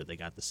them through? They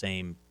got the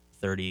same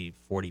 30,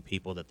 40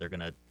 people that they're going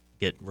to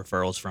get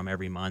referrals from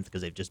every month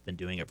because they've just been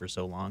doing it for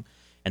so long.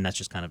 And that's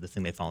just kind of the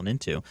thing they've fallen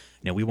into.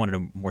 We wanted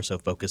to more so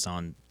focus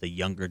on the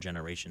younger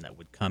generation that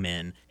would come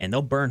in, and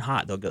they'll burn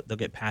hot. They'll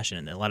get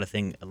passionate.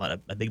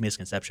 And a big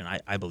misconception,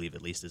 I believe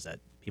at least, is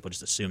that people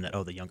just assume that,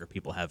 the younger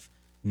people have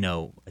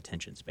no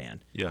attention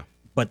span. Yeah.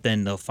 But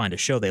then they'll find a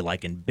show they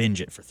like and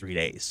binge it for 3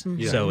 days.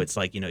 Yeah. So it's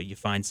like, you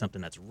find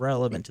something that's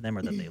relevant to them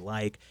or that they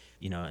like,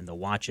 and they'll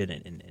watch it.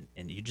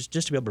 And you just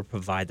to be able to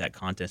provide that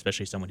content,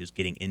 especially someone who's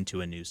getting into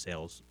a new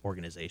sales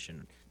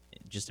organization,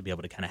 just to be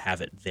able to kind of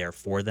have it there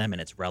for them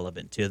and it's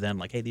relevant to them.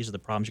 Like, hey, these are the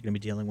problems you're going to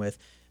be dealing with,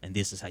 and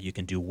this is how you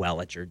can do well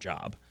at your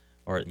job.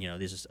 Or,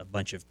 this is a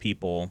bunch of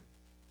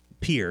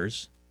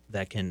peers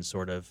that can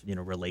sort of,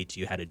 relate to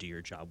you how to do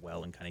your job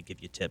well and kind of give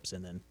you tips.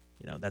 And then,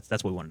 that's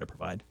what we wanted to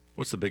provide.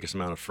 What's the biggest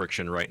amount of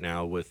friction right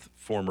now with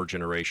former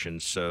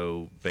generations,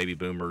 so baby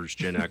boomers,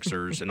 Gen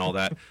Xers, and all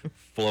that,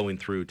 flowing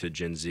through to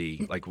Gen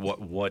Z? Like,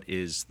 what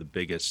is the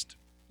biggest?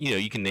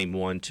 You can name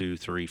 1, 2,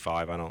 3,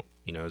 5. I don't,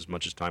 as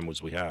much as time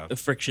as we have.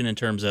 Friction in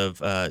terms of,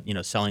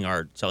 selling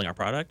our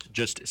product.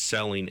 Just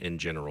selling in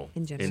general.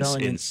 In general.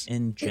 Selling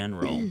in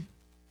general.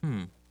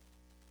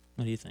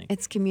 What do you think?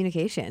 It's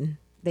communication.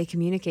 They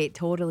communicate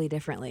totally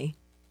differently.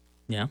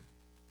 Yeah,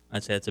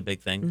 I'd say that's a big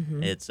thing.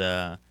 It's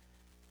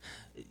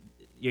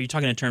You're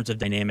talking in terms of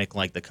dynamic,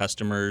 like the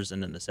customers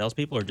and then the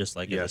salespeople, or just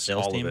like the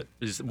sales all team? of it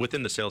is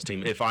within the sales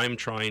team. If I'm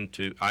trying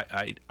to,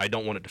 I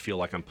don't want it to feel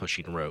like I'm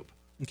pushing rope.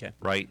 Okay.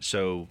 Right.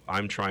 So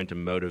I'm trying to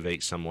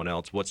motivate someone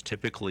else. What's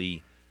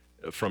typically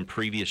from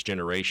previous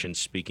generations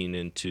speaking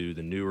into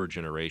the newer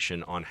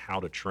generation on how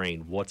to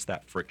train? What's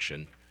that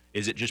friction?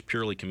 Is it just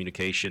purely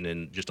communication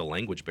and just a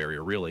language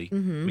barrier? Really? I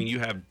mean, you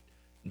have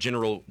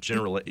generational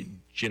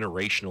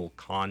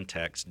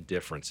context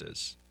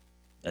differences.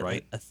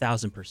 Right.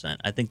 1,000%.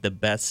 I think the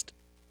best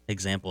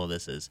example of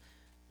this is,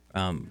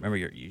 remember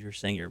you're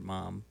saying your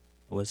mom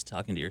was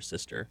talking to your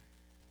sister.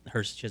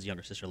 She has a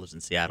younger sister who lives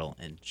in Seattle,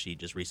 and she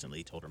just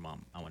recently told her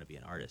mom, "I want to be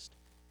an artist."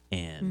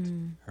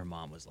 And her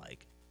mom was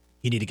like,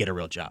 "You need to get a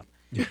real job."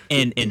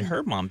 And in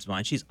her mom's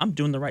mind, I'm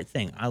doing the right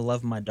thing. I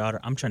love my daughter.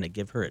 I'm trying to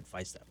give her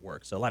advice that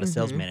works. So a lot of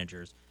sales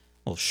managers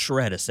will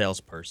shred a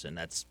salesperson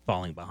that's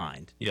falling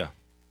behind. Yeah.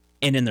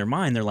 And in their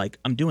mind, they're like,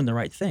 I'm doing the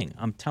right thing.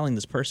 I'm telling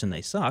this person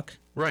they suck,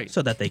 Right.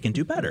 so that they can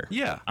do better.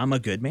 Yeah. I'm a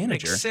good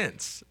manager. Makes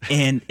sense.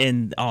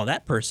 And all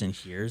that person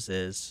hears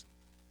is,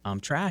 I'm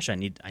trash. I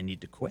need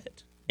to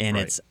quit. And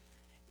Right.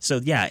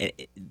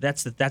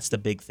 that's the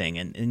big thing.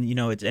 And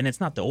it's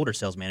not the older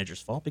sales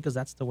manager's fault, because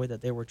that's the way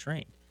that they were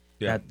trained.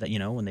 Yeah. That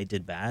when they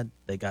did bad,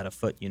 they got a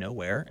foot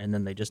where, and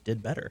then they just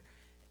did better.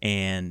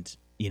 And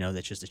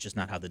it's just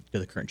not how the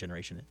current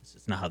generation is.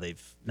 It's not how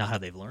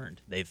they've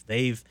learned.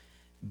 They've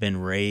been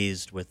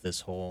raised with this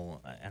whole,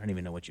 I don't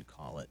even know what you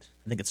call it.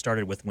 I think it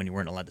started with when you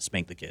weren't allowed to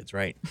spank the kids,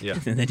 right? Yeah.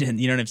 And then,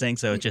 you know what I'm saying?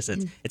 So it's a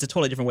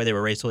totally different way they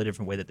were raised, totally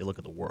different way that they look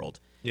at the world.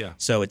 Yeah.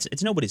 So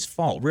it's nobody's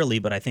fault really,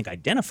 but I think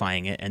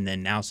identifying it and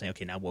then now saying,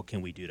 okay, now what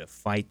can we do to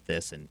fight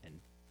this and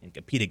and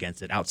compete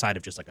against it outside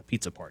of just like a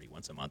pizza party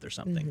once a month or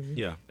something.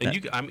 Yeah,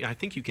 and I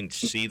think you can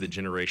see the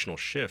generational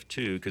shift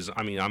too, because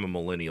I mean, I'm a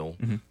millennial.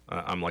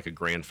 I'm like a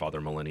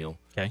grandfather millennial.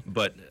 Okay.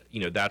 But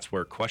that's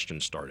where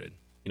questions started.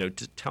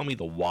 Tell me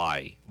the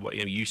why.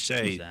 You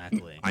say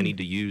Exactly. I need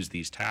to use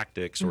these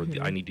tactics or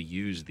I need to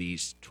use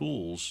these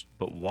tools,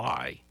 but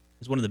why?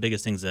 It's one of the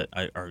biggest things that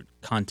our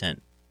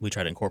content we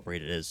try to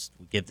incorporate it is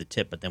we give the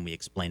tip, but then we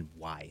explain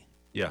why.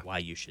 Yeah. Why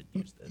you should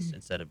use this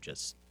instead of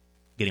just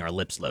getting our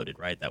lips loaded,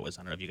 right? That was,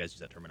 I don't know if you guys use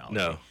that terminology.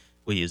 No.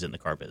 We use it in the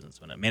car business.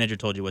 When a manager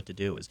told you what to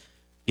do, it was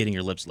getting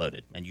your lips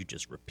loaded, and you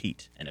just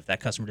repeat. And if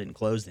that customer didn't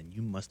close, then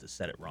you must have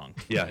said it wrong.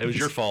 Yeah, it was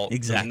your fault.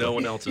 Exactly. No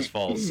one else's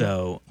fault.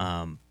 So,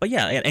 but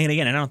yeah, and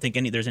again, I don't think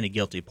there's any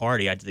guilty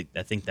party. I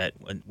think that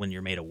when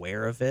you're made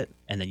aware of it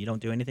and then you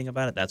don't do anything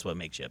about it, that's what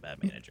makes you a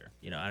bad manager.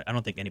 I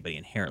don't think anybody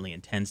inherently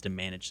intends to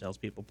manage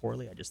salespeople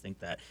poorly. I just think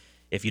that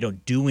if you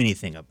don't do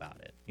anything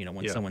about it,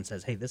 when someone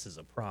says, "Hey, this is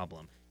a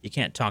problem," you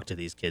can't talk to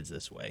these kids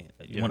this way.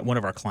 Yeah. One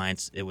of our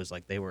clients, it was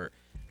like they were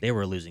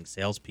losing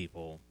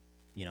salespeople,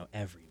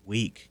 every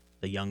week.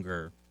 The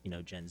younger,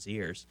 Gen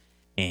Zers,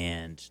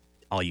 and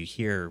all you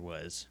hear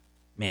was,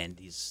 "Man,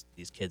 these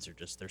kids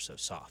they're so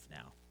soft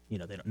now.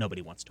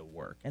 Nobody wants to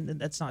work," and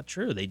that's not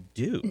true. They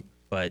do,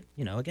 but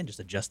again,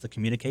 just adjust the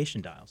communication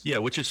dials. Yeah,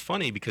 which is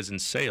funny because in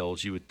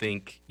sales, you would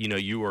think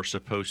you are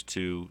supposed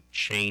to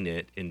chain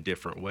it in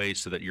different ways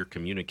so that you're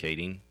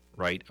communicating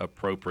right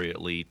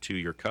appropriately to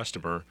your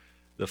customer.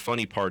 The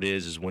funny part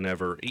is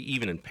whenever,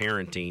 even in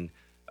parenting.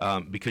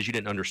 Because you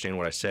didn't understand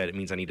what I said, it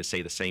means I need to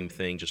say the same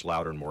thing, just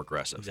louder and more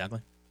aggressive.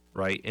 Exactly.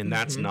 Right, and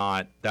that's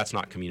not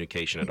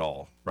communication at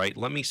all. Right,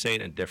 let me say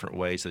it in a different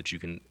way so that you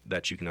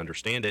can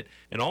understand it.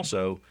 And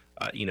also,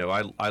 I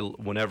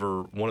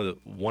whenever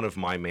one of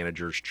my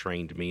managers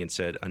trained me and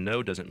said, a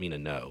no doesn't mean a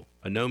no.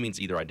 A no means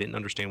either I didn't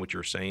understand what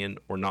you're saying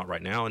or not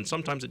right now, and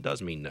sometimes it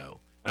does mean no.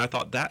 And I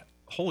thought that,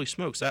 holy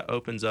smokes, that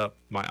opens up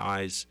my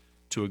eyes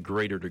to a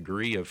greater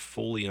degree of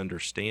fully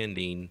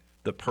understanding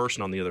the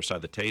person on the other side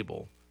of the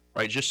table.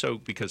 Right, just so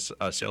because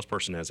a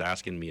salesperson is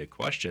asking me a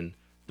question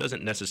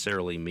doesn't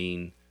necessarily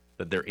mean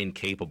that they're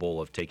incapable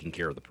of taking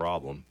care of the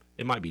problem.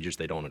 It might be just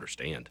they don't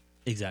understand.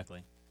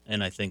 Exactly,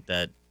 and I think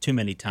that too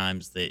many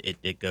times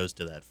it goes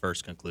to that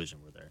first conclusion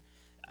where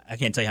I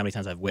can't tell you how many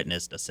times I've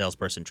witnessed a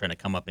salesperson trying to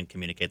come up and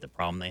communicate the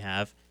problem they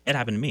have. It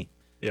happened to me.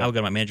 Yeah. I would go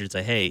to my manager and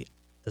say, "Hey,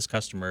 this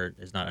customer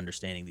is not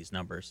understanding these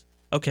numbers."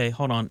 Okay,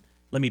 hold on.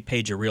 Let me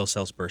page a real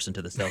salesperson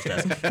to the sales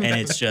desk, and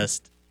it's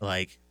just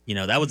like.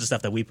 That was the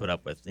stuff that we put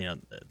up with. The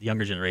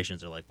younger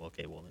generations are like, well,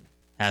 okay, well, then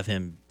have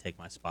him take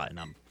my spot, and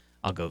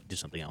I'll go do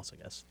something else,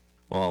 I guess.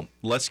 Well,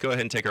 let's go ahead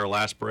and take our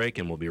last break,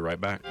 and we'll be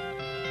right back.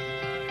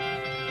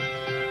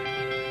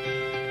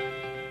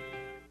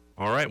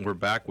 All right, we're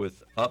back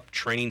with Up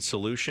Training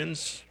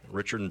Solutions,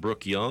 Richard and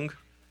Brooke Young.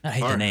 I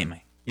hate the name.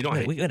 You don't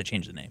hate we got to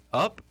change the name.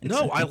 Up?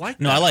 No, I like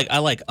that. No, I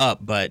like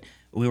Up, but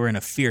we were in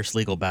a fierce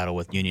legal battle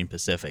with Union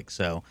Pacific,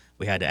 so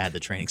we had to add the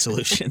Training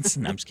Solutions.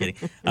 No, I'm just kidding.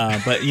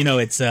 But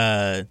it's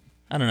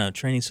I don't know,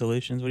 Training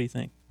Solutions. What do you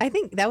think? I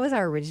think that was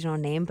our original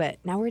name, but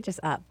now we're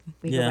just Up.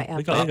 We Yeah,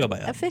 go by Up. we go by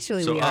Up.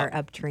 Officially, So we Up. are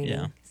Up Training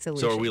Yeah.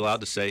 Solutions. So are we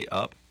allowed to say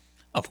Up?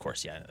 Of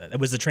course, yeah.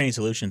 It was the Training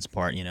Solutions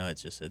part.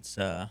 It's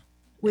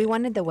We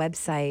wanted the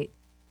website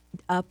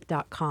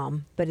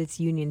up.com, but it's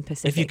Union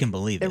Pacific. if you can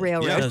believe the it.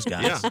 railroad. Yeah, Those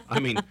guys. Yeah, I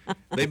mean,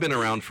 they've been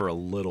around for a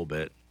little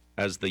bit,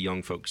 as the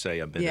young folks say,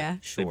 a minute. Yeah,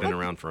 sure. They've been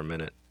around for a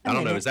minute. A I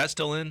don't know. minute. Is that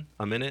still in?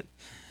 A minute?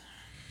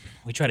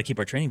 We try to keep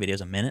our training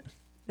videos a minute.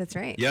 That's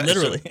right. Yeah,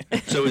 Literally.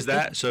 So is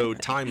that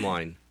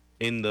timeline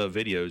in the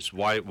videos?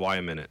 Why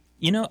a minute?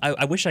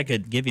 I wish I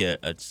could give you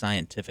a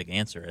scientific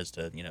answer as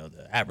to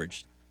the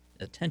average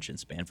attention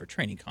span for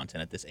training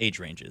content at this age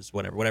range is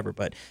whatever.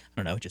 But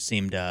I don't know. It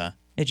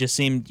just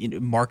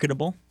seemed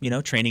marketable.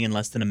 Training in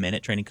less than a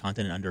minute, training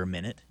content in under a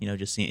minute.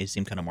 It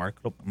seemed kind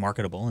of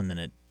marketable. And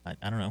then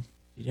I don't know.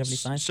 Did you have any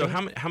science? So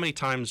to it? how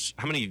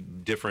many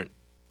different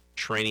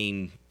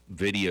training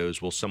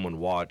videos will someone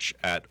watch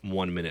at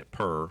 1 minute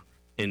per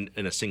in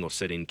a single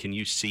sitting? Can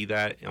you see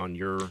that on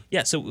your?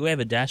 Yeah, so we have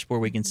a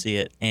dashboard we can see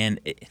it, and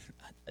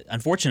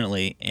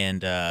unfortunately,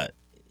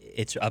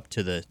 it's up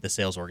to the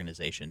sales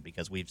organization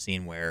because we've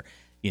seen where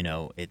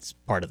it's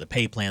part of the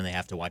pay plan. They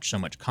have to watch so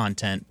much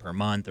content per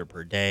month or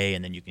per day,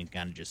 and then you can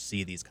kind of just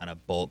see these kind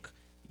of bulk,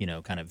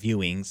 kind of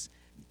viewings.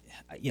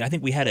 I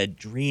think we had a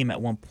dream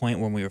at one point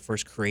when we were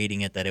first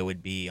creating it that it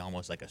would be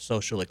almost like a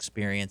social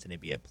experience and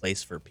it'd be a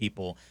place for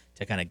people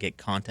to kind of get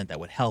content that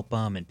would help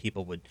them, and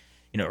people would,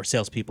 or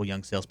salespeople,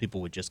 young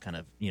salespeople would just kind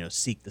of,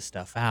 seek the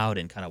stuff out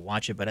and kind of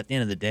watch it. But at the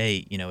end of the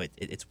day,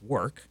 it's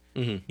work.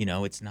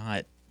 Mm-hmm. It's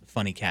not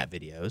funny cat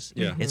videos.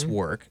 Yeah. It's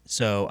work.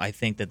 So I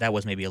think that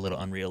was maybe a little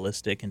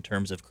unrealistic in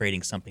terms of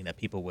creating something that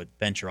people would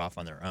venture off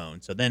on their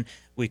own. So then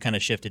we kind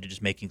of shifted to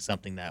just making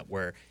something that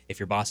where if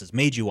your bosses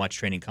made you watch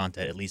training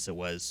content, at least it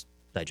was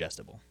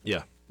digestible.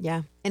 Yeah.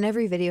 Yeah. And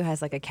every video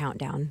has like a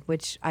countdown,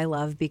 which I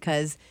love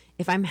because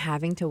if I'm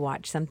having to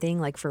watch something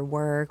like for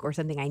work or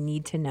something I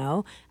need to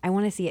know, I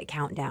want to see it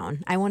count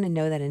down. I want to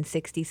know that in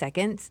 60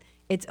 seconds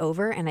it's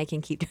over and I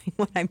can keep doing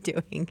what I'm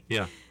doing.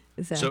 Yeah.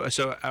 What's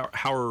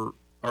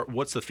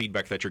the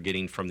feedback that you're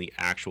getting from the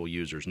actual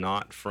users,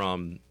 not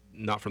from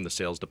the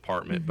sales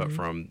department, but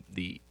from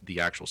the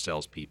actual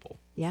salespeople?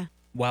 Yeah.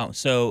 Wow.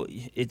 So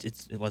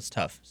it was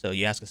tough. So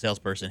you ask a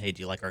salesperson, hey,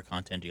 do you like our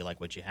content? Do you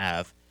like what you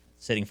have?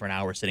 Sitting for an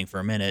hour, sitting for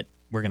a minute,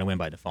 we're going to win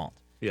by default.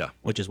 Yeah.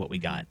 Which is what we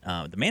got.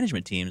 The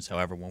management teams,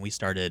 however, when we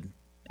started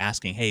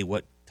asking, hey,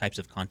 what types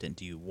of content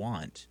do you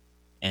want?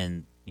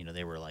 And,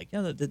 they were like,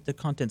 yeah, the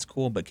content's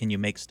cool, but can you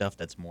make stuff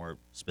that's more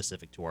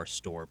specific to our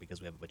store?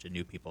 Because we have a bunch of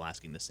new people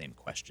asking the same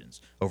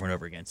questions over and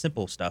over again.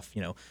 Simple stuff,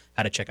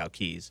 how to check out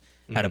keys,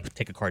 how to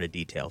take a card of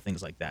detail,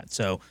 things like that.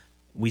 So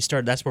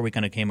that's where we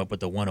kind of came up with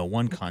the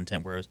 101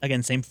 content, where,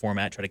 again, same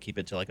format, try to keep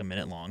it to like a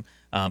minute long,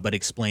 but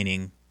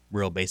explaining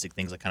real basic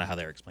things like kind of how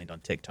they're explained on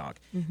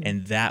TikTok.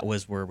 And that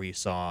was where we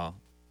saw,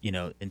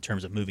 in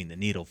terms of moving the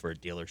needle for a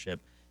dealership,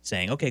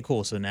 saying, okay,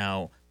 cool. So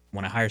now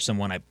when I hire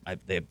someone, I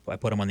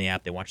put them on the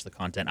app, they watch the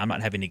content. I'm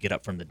not having to get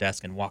up from the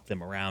desk and walk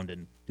them around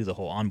and do the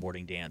whole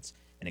onboarding dance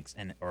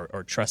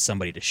or trust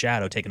somebody to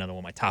shadow, take another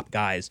one of my top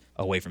guys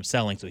away from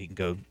selling so he can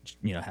go,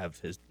 have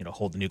his,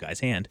 hold the new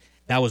guy's hand.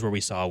 That was where we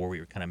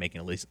were kind of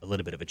making at least a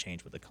little bit of a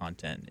change with the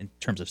content in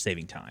terms of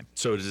saving time.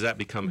 So does that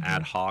become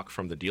ad hoc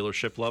from the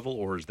dealership level,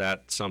 or is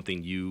that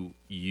something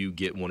you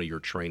get one of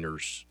your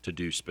trainers to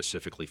do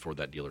specifically for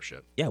that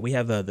dealership? Yeah, we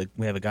have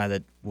a guy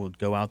that will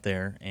go out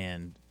there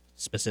and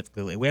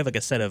specifically, we have like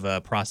a set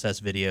of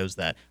process videos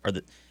that are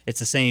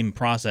it's the same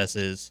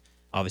processes.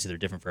 Obviously, they're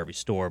different for every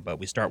store, but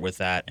we start with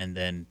that, and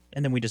then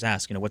we just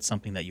ask, what's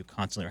something that you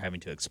constantly are having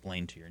to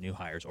explain to your new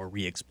hires or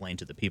re-explain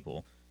to the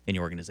people in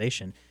your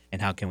organization,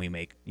 and how can we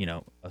make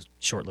a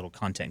short little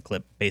content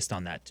clip based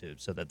on that too,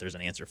 so that there's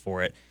an answer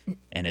for it,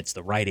 and it's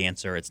the right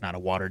answer. It's not a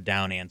watered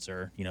down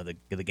answer.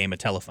 The game of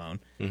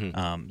telephone.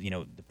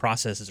 The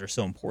processes are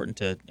so important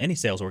to any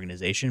sales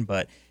organization,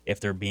 but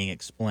if they're being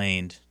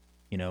explained,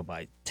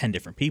 by 10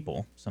 different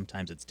people,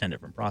 sometimes it's 10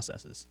 different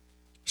processes.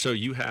 So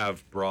you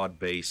have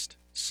broad-based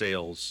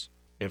sales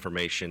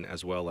information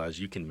as well as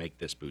you can make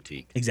this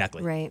boutique.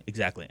 Exactly. Right.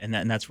 Exactly. And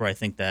that's where I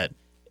think that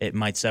it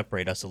might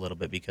separate us a little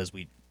bit, because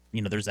we,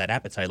 there's that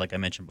appetite, like I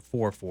mentioned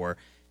before, for,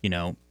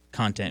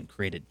 content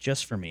created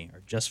just for me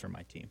or just for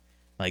my team.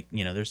 Like,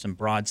 there's some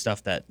broad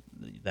stuff that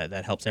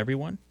helps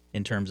everyone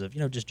in terms of,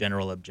 just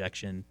general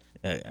objections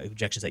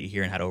that you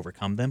hear and how to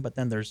overcome them. But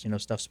then there's,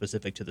 stuff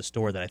specific to the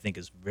store that I think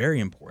is very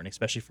important,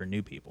 especially for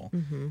new people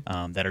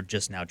that are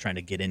just now trying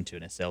to get into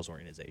a sales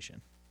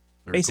organization.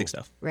 Very Basic cool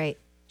stuff. Right.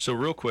 So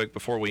real quick,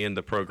 before we end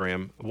the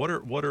program,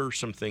 what are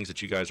some things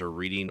that you guys are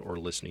reading or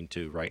listening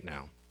to right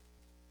now?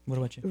 What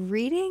about you?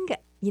 Reading,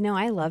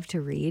 I love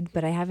to read,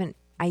 but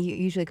I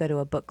usually go to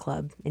a book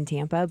club in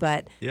Tampa,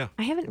 but Yeah.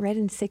 I haven't read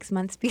in 6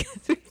 months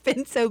because we've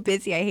been so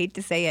busy. I hate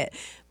to say it,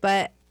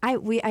 but I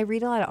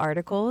read a lot of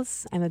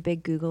articles. I'm a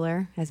big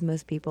Googler, as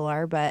most people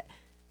are, but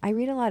I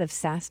read a lot of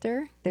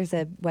SaaStr. There's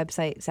a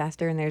website,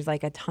 SaaStr, and there's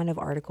like a ton of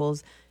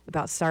articles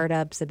about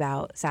startups,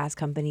 about SaaS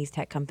companies,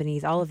 tech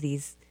companies, all of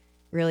these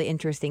really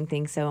interesting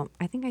things. So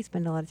I think I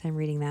spend a lot of time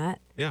reading that.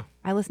 Yeah.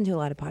 I listen to a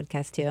lot of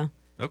podcasts too.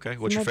 Okay.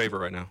 What's your favorite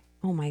right now?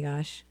 Oh my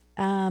gosh.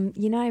 I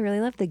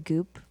really love the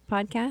Goop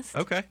podcast.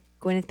 Okay.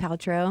 Gwyneth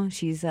Paltrow.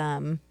 She's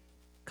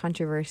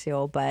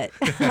controversial, but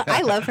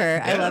I love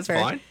her. I love that's her.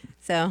 fine.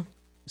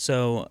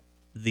 So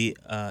the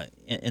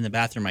in the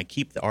bathroom, I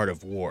keep the Art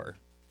of War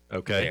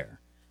there,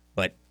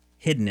 but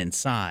hidden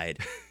inside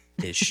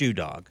is Shoe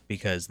Dog,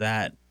 because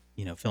that,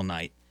 Phil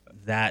Knight,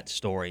 that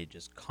story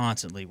just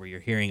constantly, where you're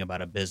hearing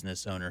about a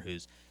business owner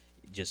who's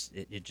just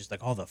just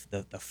like all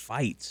the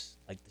fights,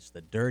 like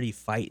the dirty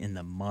fight in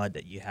the mud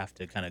that you have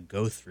to kind of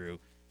go through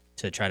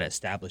to try to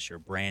establish your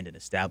brand and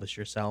establish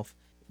yourself.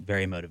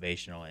 Very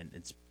motivational, and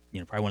it's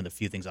probably one of the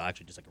few things I'll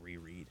actually just like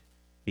reread,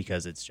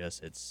 because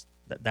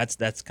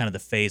that's kind of the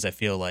phase I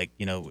feel like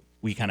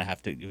we kind of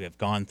we have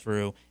gone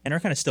through and are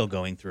kind of still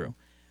going through.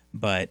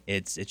 But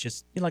it's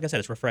just, like I said,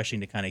 it's refreshing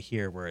to kind of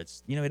hear where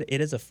it's,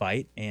 it is a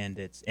fight, and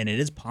it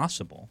is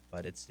possible,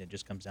 but it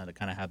just comes down to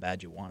kind of how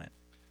bad you want it.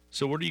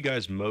 So what are you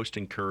guys most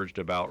encouraged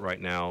about right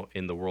now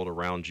in the world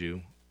around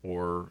you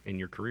or in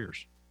your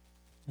careers?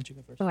 Why don't you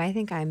go first? Oh, I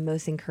think I'm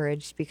most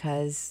encouraged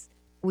because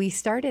we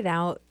started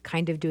out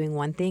kind of doing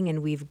one thing,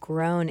 and we've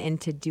grown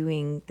into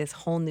doing this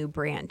whole new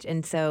branch.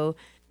 And so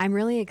I'm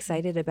really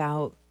excited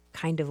about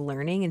kind of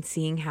learning and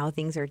seeing how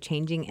things are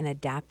changing and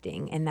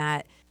adapting, and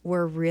that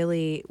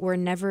we're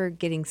never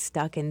getting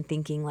stuck in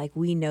thinking like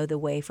we know the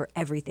way for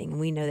everything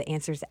and we know the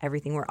answers to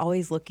everything. We're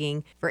always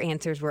looking for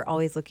answers. We're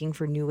always looking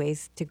for new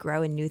ways to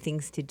grow and new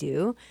things to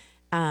do.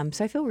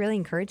 So I feel really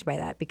encouraged by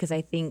that, because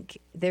I think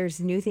there's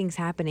new things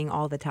happening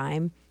all the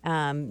time,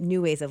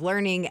 new ways of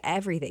learning,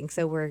 everything.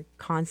 So we're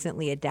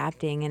constantly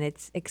adapting, and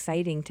it's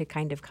exciting to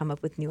kind of come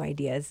up with new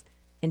ideas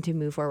and to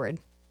move forward.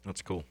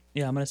 That's cool.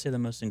 Yeah, I'm going to say the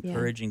most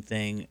encouraging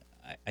thing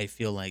I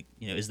feel like,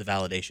 is the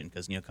validation,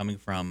 because, coming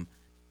from,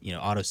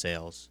 auto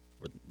sales,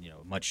 or,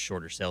 a much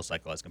shorter sales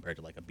cycle as compared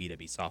to like a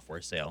B2B software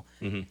sale,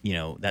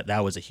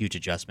 that was a huge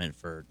adjustment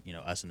for,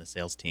 us and the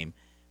sales team.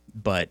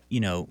 But,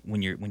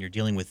 when you're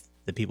dealing with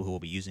the people who will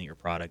be using your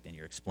product, and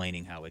you're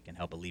explaining how it can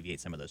help alleviate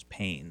some of those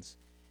pains,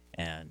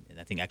 And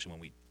I think actually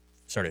when we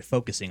started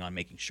focusing on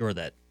making sure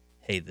that,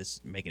 hey,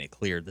 making it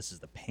clear, this is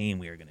the pain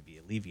we are going to be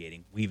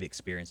alleviating, we've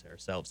experienced it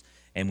ourselves.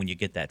 And when you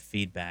get that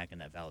feedback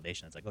and that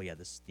validation, it's like, oh yeah,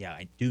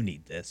 I do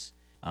need this.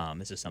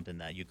 This is something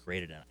that you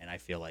created, and I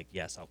feel like,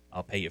 yes,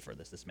 I'll pay you for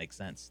this. This makes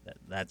sense.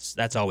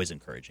 That's always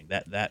encouraging.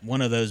 That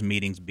one of those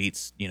meetings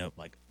beats,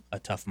 like a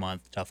tough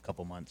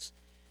couple months,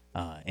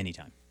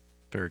 anytime.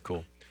 Very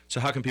cool. So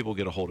how can people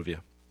get a hold of you?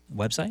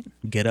 Website,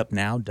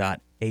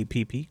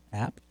 getupnow.app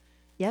app.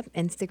 Yep,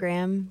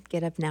 Instagram,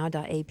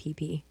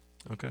 getupnow.app.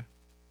 Okay,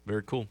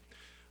 very cool.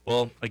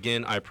 Well,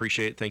 again, I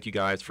appreciate it. Thank you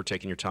guys for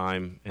taking your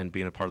time and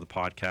being a part of the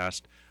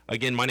podcast.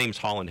 Again, my name is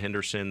Holland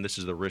Henderson. This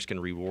is the Risk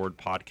and Reward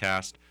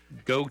podcast.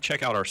 Go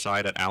check out our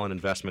site at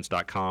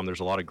alleninvestments.com. There's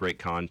a lot of great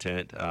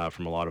content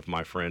from a lot of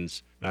my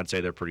friends. And I'd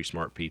say they're pretty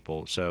smart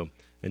people. So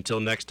until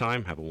next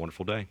time, have a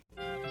wonderful day.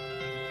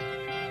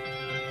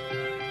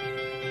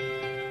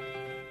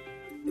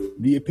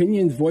 The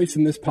opinions voiced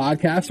in this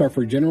podcast are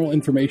for general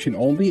information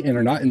only and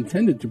are not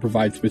intended to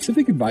provide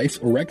specific advice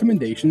or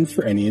recommendations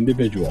for any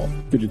individual.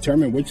 To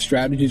determine which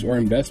strategies or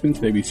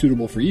investments may be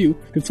suitable for you,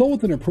 consult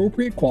with an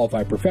appropriate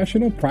qualified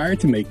professional prior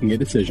to making a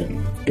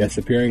decision. Guests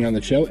appearing on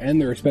the show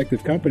and their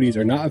respective companies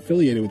are not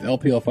affiliated with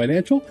LPL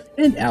Financial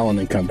and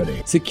Allen &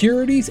 Company.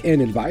 Securities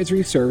and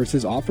advisory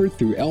services offered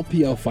through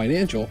LPL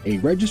Financial, a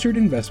registered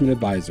investment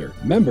advisor.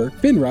 Member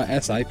FINRA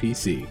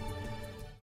SIPC.